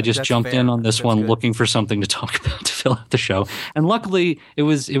 I just jumped in on this one, good. looking for something to talk about to fill out the show. And luckily, it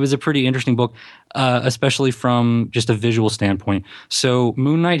was a pretty interesting book, especially from just a visual standpoint. So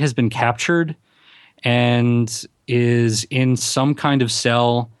Moon Knight has been captured and is in some kind of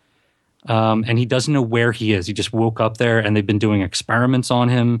cell, and he doesn't know where he is. He just woke up there, and they've been doing experiments on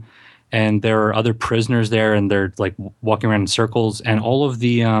him. And there are other prisoners there, and they're like walking around in circles. And all of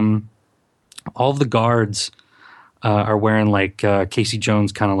the guards are wearing like Casey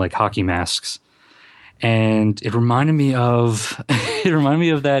Jones kind of like hockey masks. And it reminded me of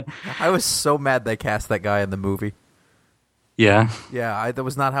that. I was so mad they cast that guy in the movie. Yeah. Yeah, that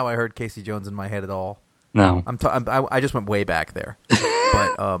was not how I heard Casey Jones in my head at all. No. I just went way back there.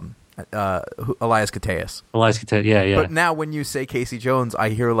 But Elias Koteas. Yeah. But now when you say Casey Jones, I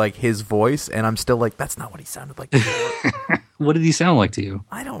hear like his voice, and I'm still like, that's not what he sounded like before. What did he sound like to you?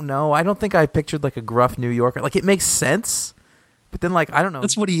 I don't know. I don't think I pictured like a gruff New Yorker. Like, it makes sense, but then like, I don't know.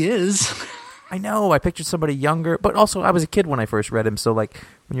 That's what he is. I know. I pictured somebody younger, but also I was a kid when I first read him. So like,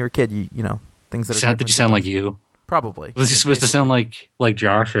 when you're a kid, you know things that are. Did you sound like you? Probably. Was he supposed to sound like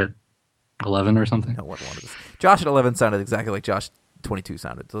Josh at 11 or something? No, what was Josh at 11 sounded exactly like Josh 22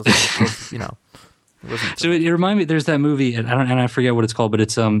 sounded. So it wasn't. So it reminded me. There's that movie, and I forget what it's called, but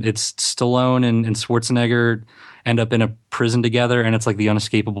it's Stallone and Schwarzenegger end up in a prison together, and it's like the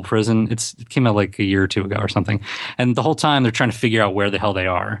unescapable prison. It came out like a year or two ago or something, and the whole time they're trying to figure out where the hell they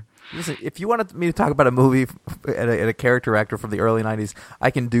are. Listen, if you wanted me to talk about a movie and a character actor from the early 90s,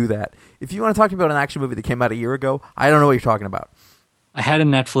 I can do that. If you want to talk to me about an action movie that came out a year ago, I don't know what you're talking about. I had a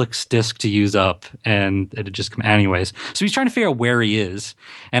Netflix disc to use up, and it had just come. Anyways, so he's trying to figure out where he is,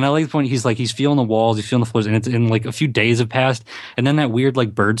 and I like the point. He's feeling the walls, he's feeling the floors, and it's in like a few days have passed, and then that weird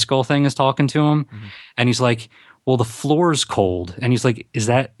like bird skull thing is talking to him, and he's like, "Well, the floor's cold," and he's like, "Is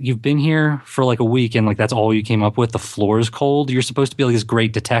that you've been here for like a week, and like that's all you came up with? The floor's cold? You're supposed to be like this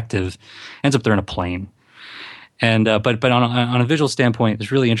great detective." Ends up there in a plane. And but on a visual standpoint,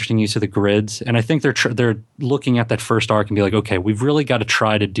 it's really interesting use of the grids, and I think they're looking at that first arc and be like, okay, we've really got to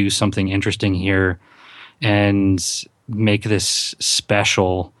try to do something interesting here, and make this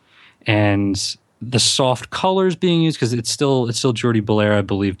special, and the soft colors being used because it's still Jordi Belair, I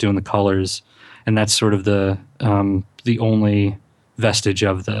believe, doing the colors, and that's sort of the only vestige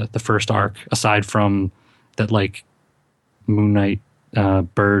of the first arc aside from that like Moon Knight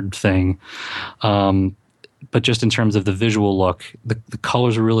bird thing. But just in terms of the visual look, the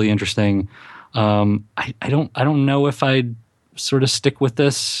colors are really interesting. I don't know if I'd sort of stick with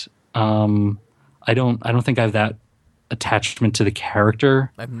this. I don't think I have that attachment to the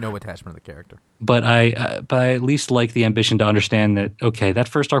character. I have no attachment to the character. But I at least like the ambition to understand that, okay, that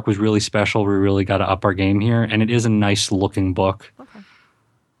first arc was really special. We really got to up our game here. And it is a nice looking book. Okay.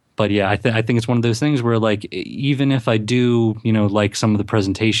 But yeah, I think it's one of those things where, like, even if I do, like some of the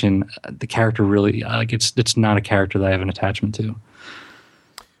presentation, the character really, like, it's not a character that I have an attachment to.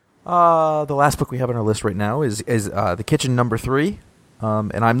 The last book we have on our list right now is The Kitchen number 3.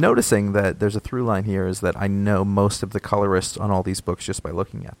 And I'm noticing that there's a through line here is that I know most of the colorists on all these books just by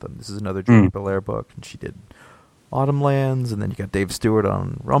looking at them. This is another Julie Belair book, and she did Autumn Lands, and then you got Dave Stewart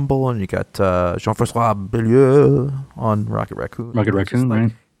on Rumble, and you got Jean-François Beaulieu on Rocket Raccoon.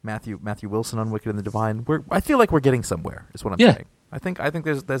 Right. Matthew Wilson on Wicked and the Divine. I feel like we're getting somewhere, is what I'm saying. I think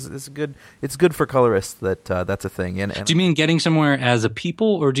there's it's good. It's good for colorists that that's a thing. And do you mean getting somewhere as a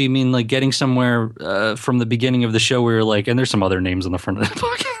people, or do you mean like getting somewhere from the beginning of the show where you're like, and there's some other names on the front of the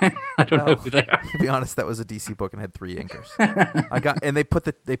book? I don't know who they are. To be honest, that was a DC book and had 3 inkers. They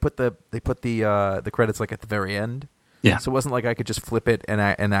put the credits like at the very end. Yeah. So it wasn't like I could just flip it and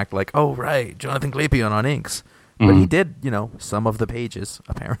act like, oh right, Jonathan Glapion on inks, but he did some of the pages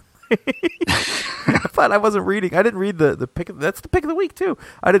apparently. But I wasn't reading. I didn't read the pick. That's the pick of the week too.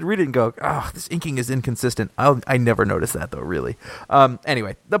 I didn't read it and go, this inking is inconsistent. I never noticed that though, really.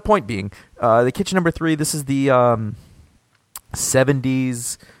 Anyway, the point being, The Kitchen number 3. This is the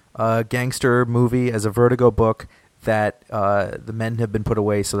 70s gangster movie as a Vertigo book that the men have been put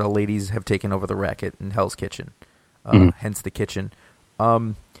away, so the ladies have taken over the racket in Hell's Kitchen. Hence The Kitchen.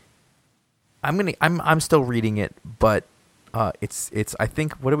 I'm still reading it, but. It's I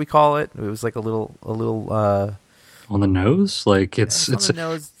think, what do we call it? It was like a little on the nose, like it's on the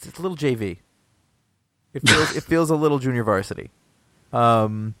nose. It's a little JV. It feels a little junior varsity.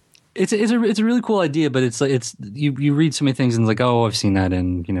 It's a really cool idea, but it's like you read so many things and it's like, oh, I've seen that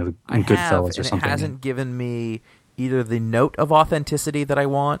in Goodfellas or something. It hasn't given me either the note of authenticity that I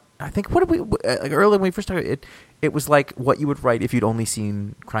want. I think earlier when we first started it was like what you would write if you'd only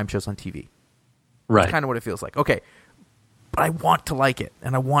seen crime shows on TV. Right. That's kind of what it feels like. Okay. But I want to like it,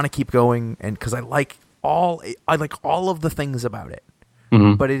 and I want to keep going, and because I like all of the things about it.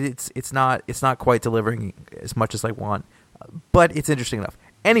 Mm-hmm. But it's not quite delivering as much as I want. But it's interesting enough.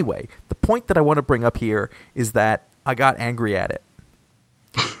 Anyway, the point that I want to bring up here is that I got angry at it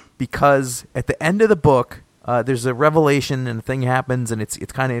because at the end of the book, there's a revelation and a thing happens, and it's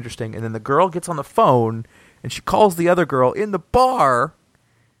kind of interesting. And then the girl gets on the phone, and she calls the other girl in the bar,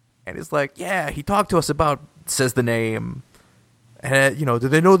 and is like, "Yeah, he talked to us about," says the name. And, do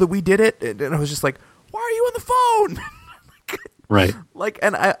they know that we did it? And I was just like, why are you on the phone? Right. Like,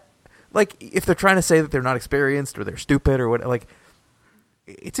 and I, like, if they're trying to say that they're not experienced or they're stupid or what, like,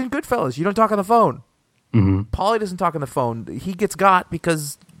 it's in Goodfellas. You don't talk on the phone. Mm-hmm. Paulie doesn't talk on the phone. He gets got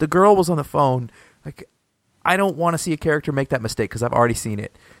because the girl was on the phone. Like, I don't want to see a character make that mistake because I've already seen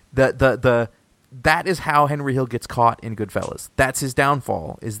it. That is how Henry Hill gets caught in Goodfellas. That's his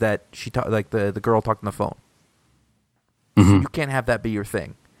downfall, is that the girl talked on the phone. Mm-hmm. You can't have that be your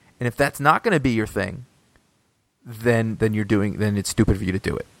thing, and if that's not going to be your thing, then it's stupid for you to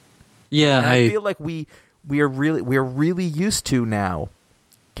do it. Yeah, and I feel like we are really used to now.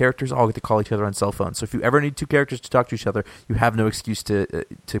 Characters all get to call each other on cell phones, so if you ever need 2 characters to talk to each other, you have no excuse to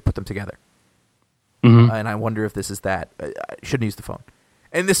put them together. Mm-hmm. And I wonder if this is that. I shouldn't use the phone.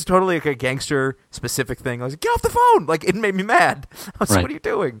 And this is totally like a gangster specific thing. I was like, get off the phone! Like, it made me mad. I was like, what are you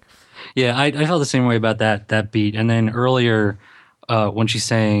doing? Yeah, I felt the same way about that beat. And then earlier, when she's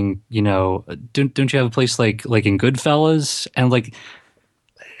saying, don't you have a place like in Goodfellas? And like,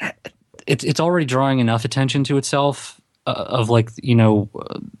 it's already drawing enough attention to itself of like,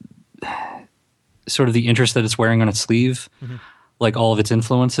 sort of the interest that it's wearing on its sleeve, mm-hmm. like all of its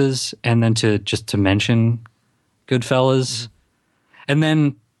influences, and then to mention Goodfellas. Mm-hmm. And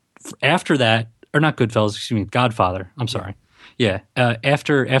then after that, or not Goodfellas, excuse me, Godfather. I'm sorry. Yeah.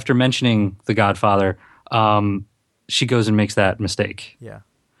 After mentioning The Godfather, she goes and makes that mistake. Yeah.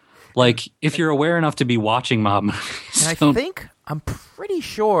 Like, if you're aware enough to be watching mob movies. And I'm pretty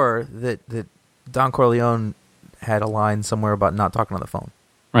sure that Don Corleone had a line somewhere about not talking on the phone.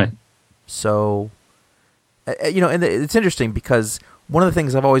 Right. So, and it's interesting because one of the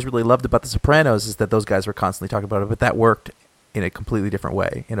things I've always really loved about The Sopranos is that those guys were constantly talking about it, but that worked in a completely different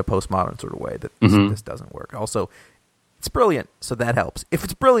way, in a postmodern sort of way that this doesn't work. Also, it's brilliant, so that helps. If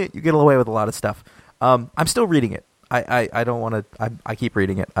it's brilliant, you get away with a lot of stuff. I'm still reading it. I don't want to. I keep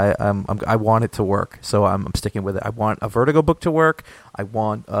reading it. I want it to work, so I'm sticking with it. I want a Vertigo book to work. I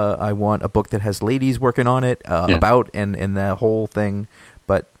want a book that has ladies working on it about and the whole thing.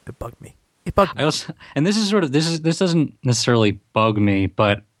 But it bugged me. And this doesn't necessarily bug me,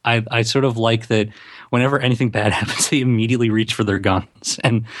 but I sort of like that whenever anything bad happens, they immediately reach for their guns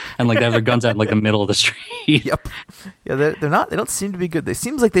and like they have their guns out in like the middle of the street. Yep. Yeah, they don't seem to be good. It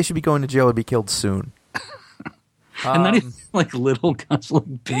seems like they should be going to jail or be killed soon. And not even like little guns,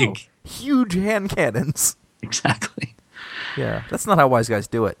 like big. Huge hand cannons. Exactly. Yeah, that's not how wise guys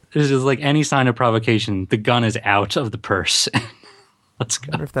do it. There's just like any sign of provocation, the gun is out of the purse. Let's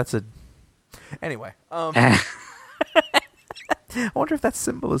go. I wonder if that's a... Anyway. I wonder if that's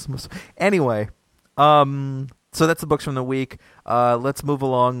symbolism. Anyway. So that's the books from the week. Let's move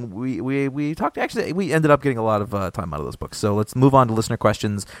along. We talked... Actually, we ended up getting a lot of time out of those books. So let's move on to listener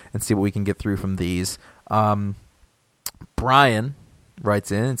questions and see what we can get through from these. Brian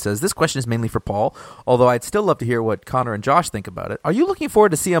writes in and says, this question is mainly for Paul, although I'd still love to hear what Conor and Josh think about it. Are you looking forward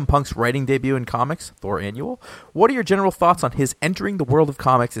to CM Punk's writing debut in comics, Thor Annual? What are your general thoughts on his entering the world of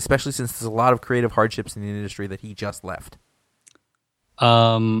comics, especially since there's a lot of creative hardships in the industry that he just left?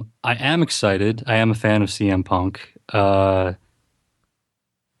 I am excited. I am a fan of CM Punk.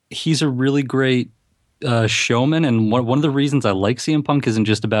 He's a really great showman, and one of the reasons I like CM Punk isn't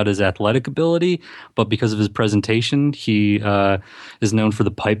just about his athletic ability, but because of his presentation. He is known for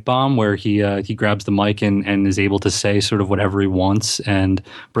the pipe bomb, where he grabs the mic and is able to say sort of whatever he wants and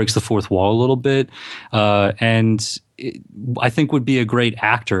breaks the fourth wall a little bit. I think would be a great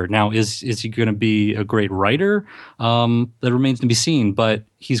actor. Now, is he going to be a great writer? That remains to be seen. But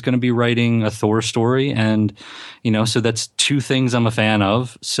he's going to be writing a Thor story, and so that's two things I'm a fan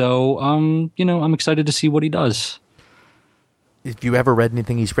of. So I'm excited to see what he does. Have you ever read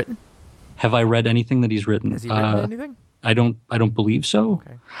anything he's written? Have I read anything that he's written? Has he written anything? I don't believe so.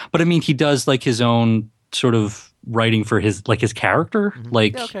 Okay. But I mean, he does like his own sort of writing for his character,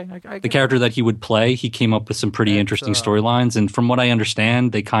 like the character that he would play. He came up with some pretty interesting storylines, and from what I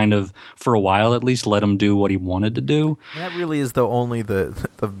understand, they kind of, for a while at least, let him do what he wanted to do. And that really is only the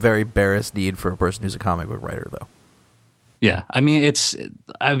very barest need for a person who's a comic book writer, though. Yeah, I mean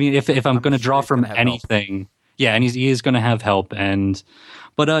if I'm going to draw from anything, yeah, and he is going to have help,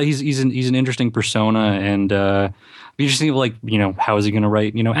 but he's an interesting persona, and be interesting of like how is he going to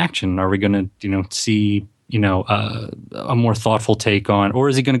write action? Are we going to see a more thoughtful take on, or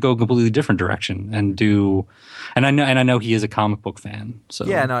is he going to go a completely different direction and do? And I know he is a comic book fan. So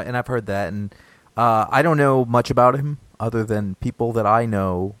yeah, and I've heard that, and I don't know much about him other than people that I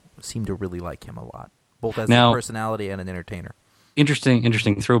know seem to really like him a lot, both as a personality and an entertainer.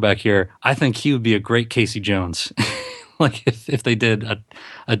 Interesting throwback here. I think he would be a great Casey Jones. Like if they did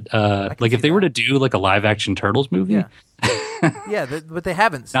if they were to do like a live action Turtles movie. Yeah. Yeah, but they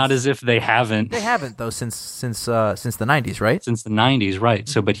haven't. Not as if they haven't. They haven't though since the 90s, right? Since the 90s, right?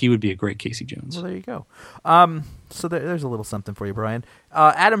 So, but he would be a great Casey Jones. Well, there you go. So there's a little something for you, Brian.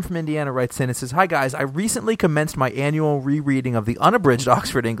 Adam from Indiana writes in and says, "Hi guys, I recently commenced my annual rereading of the unabridged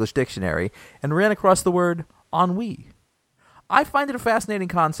Oxford English Dictionary and ran across the word ennui. I find it a fascinating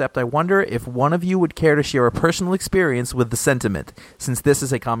concept. I wonder if one of you would care to share a personal experience with the sentiment. Since this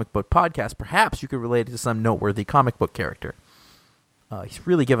is a comic book podcast, perhaps you could relate it to some noteworthy comic book character." He's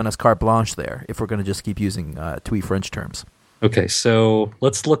really given us carte blanche there if we're going to just keep using twee French terms. Okay, so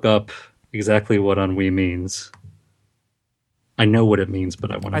let's look up exactly what ennui means. I know what it means,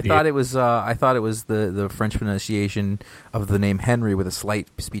 but I want to. I thought it was the French pronunciation of the name Henry with a slight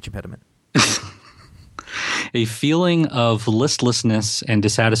speech impediment. A feeling of listlessness and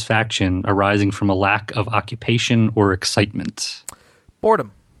dissatisfaction arising from a lack of occupation or excitement.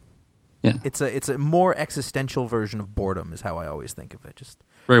 Boredom. Yeah, it's a more existential version of boredom, is how I always think of it. Just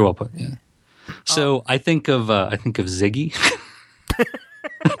very well put. Yeah. So I think of Ziggy.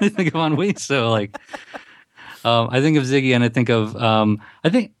 I think of ennui. So like, I think of Ziggy, and I think of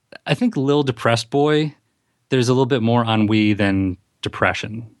I think Lil Depressed Boy. There's a little bit more ennui than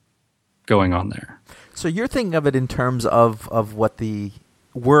depression going on there. So you're thinking of it in terms of what the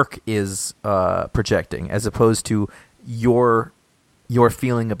work is projecting, as opposed to your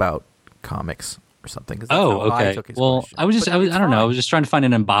feeling about comics or something. Okay. Well, I don't know. I was just trying to find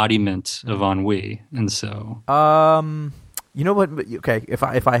an embodiment of ennui, and so. You know what? Okay, if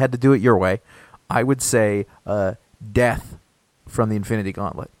I had to do it your way, I would say death from the Infinity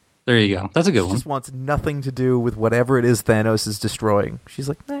Gauntlet. There you go. That's a good one. She just wants nothing to do with whatever it is Thanos is destroying. She's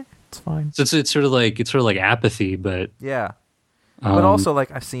like, it's fine. So it's sort of like apathy, but yeah. But also, like,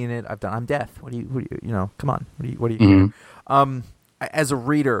 I've seen it. I'm death. What do you come on? What do you care? As a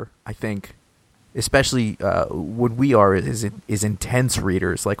reader, I think, especially when we are is intense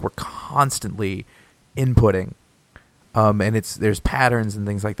readers, like we're constantly inputting, and there's patterns and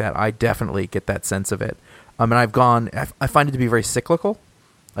things like that. I definitely get that sense of it. And I find it to be very cyclical.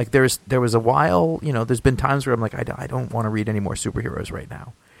 Like there was a while, there's been times where I'm like, I don't want to read any more superheroes right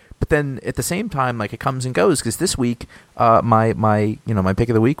now. But then at the same time, like, it comes and goes, because this week, my pick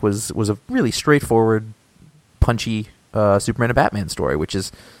of the week was a really straightforward, punchy Superman and Batman story, which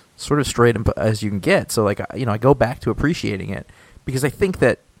is sort of straight as you can get. So, like, I go back to appreciating it, because I think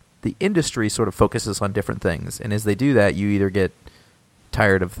that the industry sort of focuses on different things, and as they do that, you either get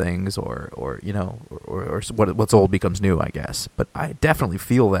tired of things, or what's old becomes new, I guess. But I definitely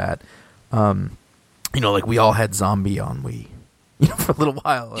feel that, like, we all had zombie ennui, for a little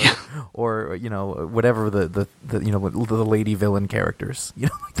while, or whatever the lady villain characters,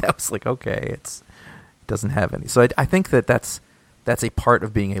 that was like, okay, it doesn't have any. So I think that's a part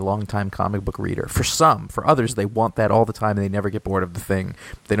of being a longtime comic book reader. For some, for others, they want that all the time, and they never get bored of the thing.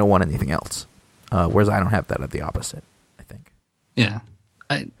 They don't want anything else. Whereas I don't have that at the opposite, I think. Yeah,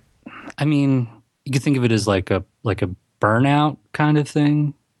 I mean, you could think of it as like a burnout kind of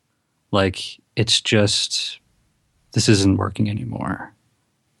thing. Like, it's just, this isn't working anymore,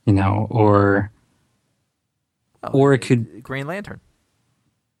 or it could... Green Lantern.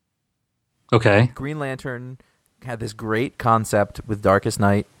 Okay. Green Lantern had this great concept with Darkest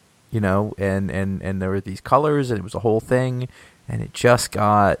Night, and there were these colors, and it was a whole thing, and it just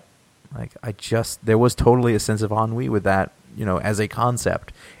got, like, there was totally a sense of ennui with that, as a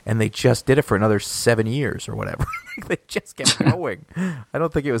concept, and they just did it for another 7 years or whatever. They just kept going. I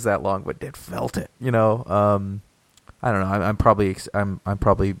don't think it was that long, but it felt it, I don't know. I'm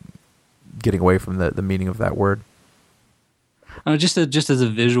probably getting away from the meaning of that word. Just as a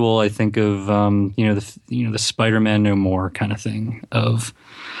visual, I think of the Spider-Man No More kind of thing, of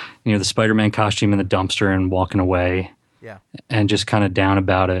the Spider-Man costume in the dumpster and walking away, and just kind of down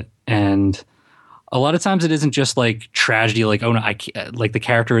about it. And a lot of times it isn't just like tragedy, like, oh no, I can't, like, the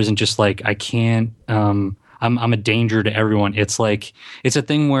character isn't just like, I can't, I'm a danger to everyone. It's like, it's a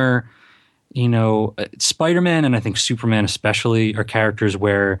thing where, Spider-Man, and I think Superman especially, are characters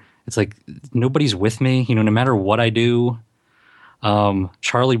where it's like, nobody's with me, no matter what I do.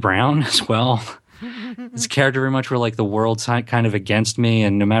 Charlie Brown as well. It's a character very much where, like, the world's kind of against me,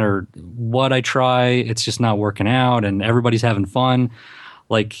 and no matter what I try, it's just not working out, and everybody's having fun.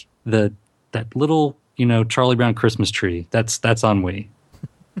 Like, that little, Charlie Brown Christmas tree, that's ennui.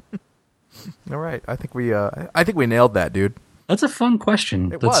 All right. I think we nailed that, dude. That's a fun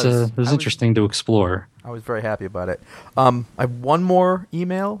question. It was interesting to explore. I was very happy about it. I have one more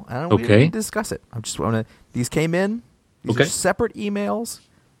email. I don't know. We need to discuss it. I'm just want to. These came in. These are separate emails.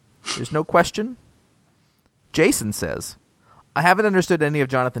 There's no question. Jason says, I haven't understood any of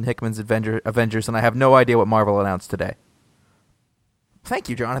Jonathan Hickman's Avengers, and I have no idea what Marvel announced today. Thank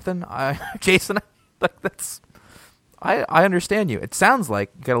you, Jonathan. Jason, I understand you. It sounds like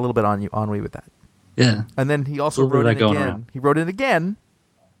you got a little bit ennui with that. Yeah. And then he also wrote it again. He wrote it again.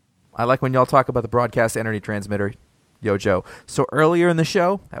 I like when y'all talk about the broadcast energy transmitter, Yo Joe. So earlier in the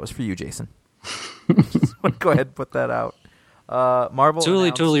show, that was for you, Jason. Go ahead and put that out. Marvel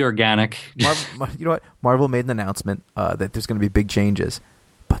totally organic. Marvel, you know what? Marvel made an announcement that there's going to be big changes,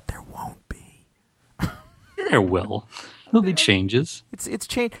 but there won't be. There will. There'll be changes. It's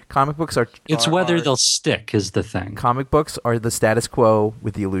change. Comic books are. It's whether they'll stick is the thing. Comic books are the status quo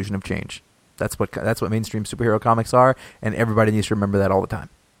with the illusion of change. That's what mainstream superhero comics are, and everybody needs to remember that all the time.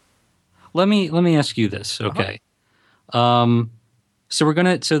 Let me ask you this, okay? So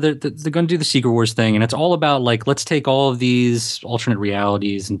they're gonna do the Secret Wars thing, and it's all about, like, let's take all of these alternate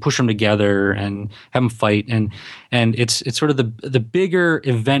realities and push them together and have them fight, and it's sort of the bigger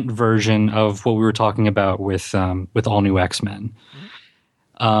event version of what we were talking about with All New X-Men.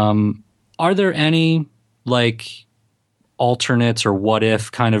 Are there any, like, alternates or what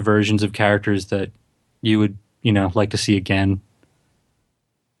if kind of versions of characters that you would like to see again?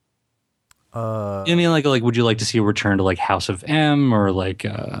 I mean, like, would you like to see a return to, like, House of M or, like,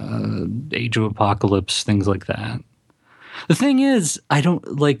 Age of Apocalypse, things like that? The thing is, I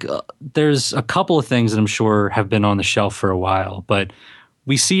don't like. There's a couple of things that I'm sure have been on the shelf for a while, but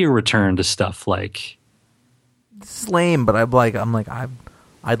we see a return to stuff like. This is lame, but I'd like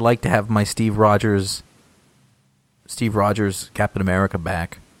to have my Steve Rogers Captain America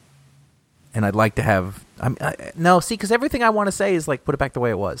back, and I'd like to have. Because everything I want to say is, like, put it back the way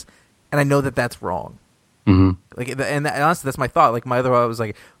it was. And I know that that's wrong. Mm-hmm. And honestly, that's my thought. Like, my other thought was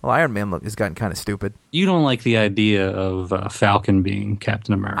like, well, Iron Man has gotten kind of stupid. You don't like the idea of Falcon being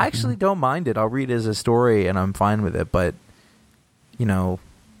Captain America? I actually don't mind it. I'll read it as a story, and I'm fine with it. But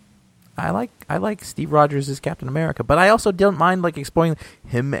I like Steve Rogers as Captain America. But I also don't mind, like, exploring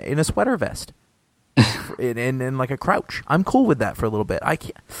him in a sweater vest, in like a crouch. I'm cool with that for a little bit. I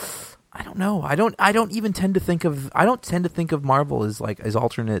can't. I don't know. I don't even tend to think of. I don't tend to think of Marvel as like as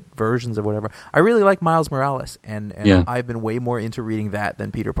alternate versions of whatever. I really like Miles Morales, and I've been way more into reading that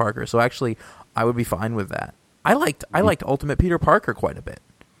than Peter Parker. So actually, I would be fine with that. I liked Ultimate Peter Parker quite a bit,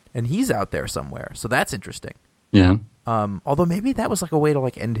 and he's out there somewhere. So that's interesting. Yeah. Although maybe that was like a way to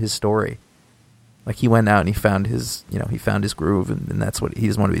like end his story. Like he went out and he found his groove, and that's what he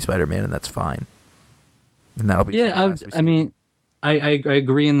doesn't want to be Spider-Man, and that's fine. And that'll be I mean, I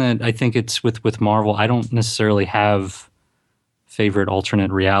agree in that. I think it's with Marvel. I don't necessarily have favorite alternate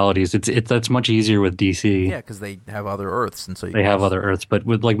realities. That's much easier with DC. Yeah, because they have other Earths, and so they have other Earths. But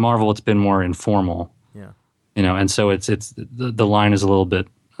with like Marvel, it's been more informal. Yeah, and so it's the line is a little bit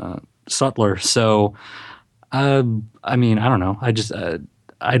subtler. So, I mean, I don't know. I just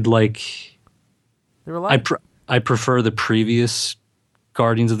I'd like. I prefer the previous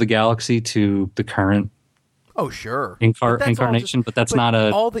Guardians of the Galaxy to the current. Oh sure, incarnation, but that's not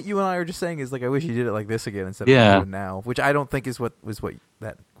a. All that you and I are just saying is like I wish you did it like this again instead of doing it now, which I don't think is what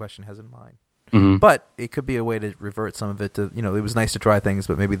that question has in mind. Mm-hmm. But it could be a way to revert some of it to it was nice to try things,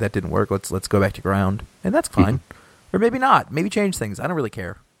 but maybe that didn't work. Let's go back to ground, and that's fine, or maybe not. Maybe change things. I don't really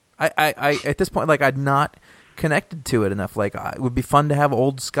care. I at this point like I'm not connected to it enough. Like it would be fun to have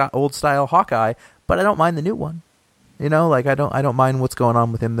old style Hawkeye, but I don't mind the new one. Like I don't mind what's going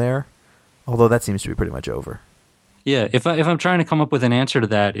on with him there. Although that seems to be pretty much over. Yeah, if I'm trying to come up with an answer to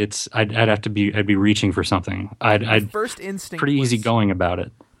that, I'd be reaching for something. I'd first instinct pretty easy going about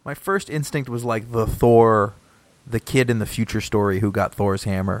it. My first instinct was like the Thor, the kid in the future story who got Thor's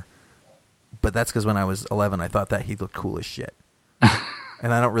hammer. But that's because when I was 11, I thought that he looked cool as shit.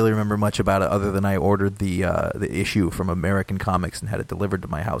 And I don't really remember much about it other than I ordered the issue from American Comics and had it delivered to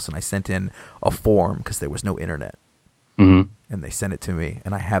my house, and I sent in a form because there was no internet. Mm-hmm. And they sent it to me,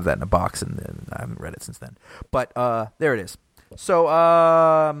 and I have that in a box, and I haven't read it since then. But there it is. So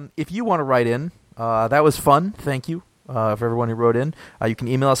if you want to write in, that was fun. Thank you for everyone who wrote in. You can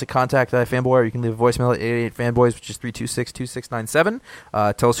email us at contact@iFanboy, or you can leave a voicemail at 88fanboys, which is 326-2697.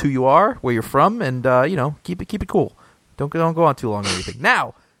 Tell us who you are, where you're from, and keep it cool. Don't go on too long or anything.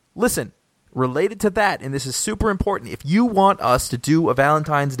 Now, listen. Related to that, and this is super important, if you want us to do a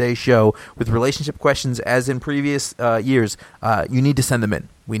Valentine's Day show with relationship questions as in previous years, you need to send them in.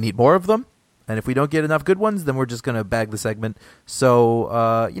 We need more of them, and if we don't get enough good ones, then we're just going to bag the segment.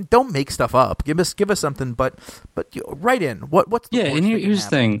 So don't make stuff up. Give us something, but write in. What's the and here's the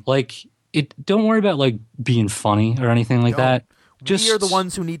thing. Like, don't worry about like being funny or anything like that. We are the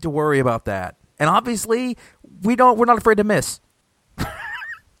ones who need to worry about that, and obviously we're not afraid to miss.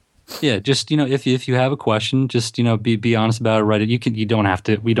 Yeah, just if you have a question, just be honest about it. Write it. We don't have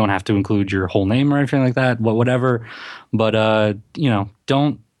to include your whole name or anything like that. Whatever, but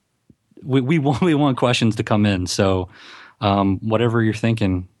don't. We want questions to come in. So whatever you're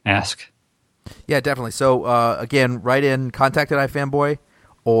thinking, ask. Yeah, definitely. So again, write in contact@iFanboy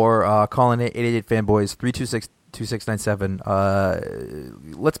or call in 888-FANBOYS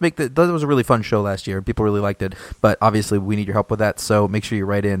 326-2697. Let's make that was a really fun show last year. People really liked it, but obviously we need your help with that. So make sure you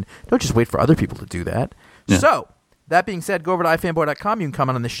write in. Don't just wait for other people to do that. Yeah. So that being said, go over to ifanboy.com. You can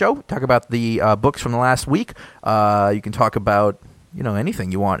comment on the show, talk about the books from the last week. You can talk about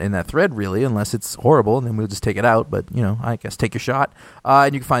anything you want in that thread, really, unless it's horrible, and then we'll just take it out. But I guess take your shot.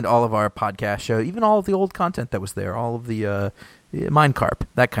 And you can find all of our podcast show, even all of the old content that was there, all of the Mindcarp,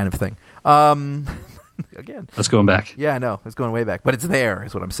 that kind of thing. Again, that's going back. Yeah, I know. It's going way back. But it's there,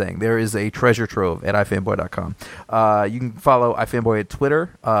 is what I'm saying. There is a treasure trove at ifanboy.com. You can follow iFanboy at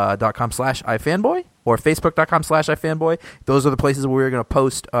twitter.com/ifanboy or facebook.com/ifanboy. Those are the places where we're going to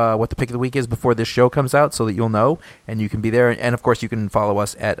post what the pick of the week is before this show comes out so that you'll know and you can be there. And, of course, you can follow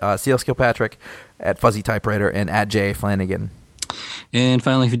us at CL Kilpatrick, at Fuzzy Typewriter, and at J Flanagan. And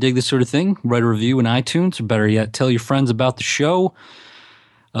finally, if you dig this sort of thing, write a review in iTunes, or better yet, tell your friends about the show.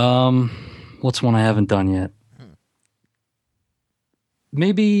 What's one I haven't done yet?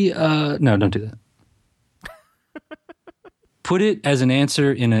 Maybe no, don't do that. Put it as an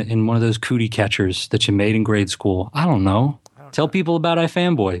answer in one of those cootie catchers that you made in grade school. I don't know. Tell people about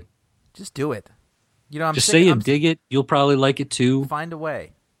iFanboy. Just do it. Say you dig it. You'll probably like it too. Find a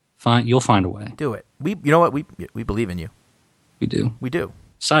way. You'll find a way. Do it. You know what? We believe in you. We do. We do.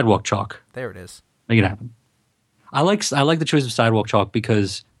 Sidewalk chalk. There it is. Make it happen. I like the choice of sidewalk chalk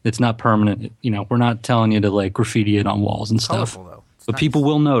because it's not permanent. We're not telling you to like graffiti it on walls and stuff. Colorful, though. But nice. People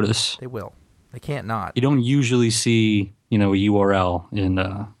will notice. They will. They can't not. You don't usually see, a URL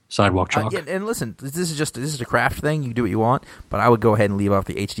in sidewalk chalk. Yeah, and listen, this is a craft thing. You can do what you want, but I would go ahead and leave off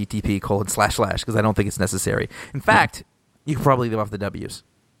the HTTP:// because I don't think it's necessary. In fact, you could probably leave off the W's.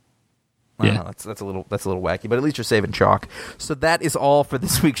 Yeah. That's a little wacky, but at least you're saving chalk. So that is all for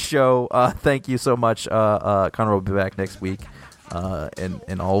this week's show. Thank you so much. Conor will be back next week,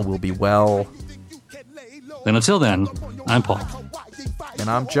 and all will be well. And until then, I'm Paul. And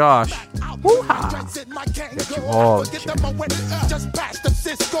I'm Josh. Woo-ha! Got you all in check. Just past the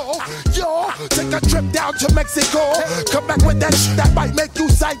Cisco. Yo, take a trip down to Mexico. Come back with that shit that might make you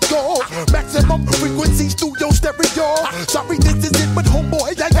psycho. Maximum frequency studio stereo. Sorry, this is it, but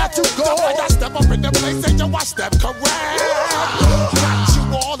homeboy, I got to go. I step up in the place and yo, I step correct. Got you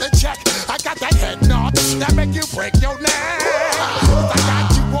all in check. I got that head nod that make you break your neck. I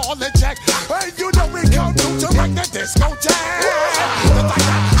got you all in check. And you know we come through to rock the discotheque. I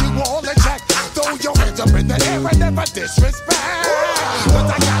got you all in check. Throw your hands up in the air and never disrespect.